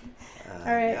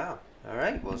 All right. Yeah. All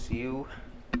right. We'll see you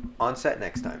on set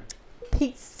next time.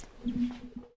 Peace.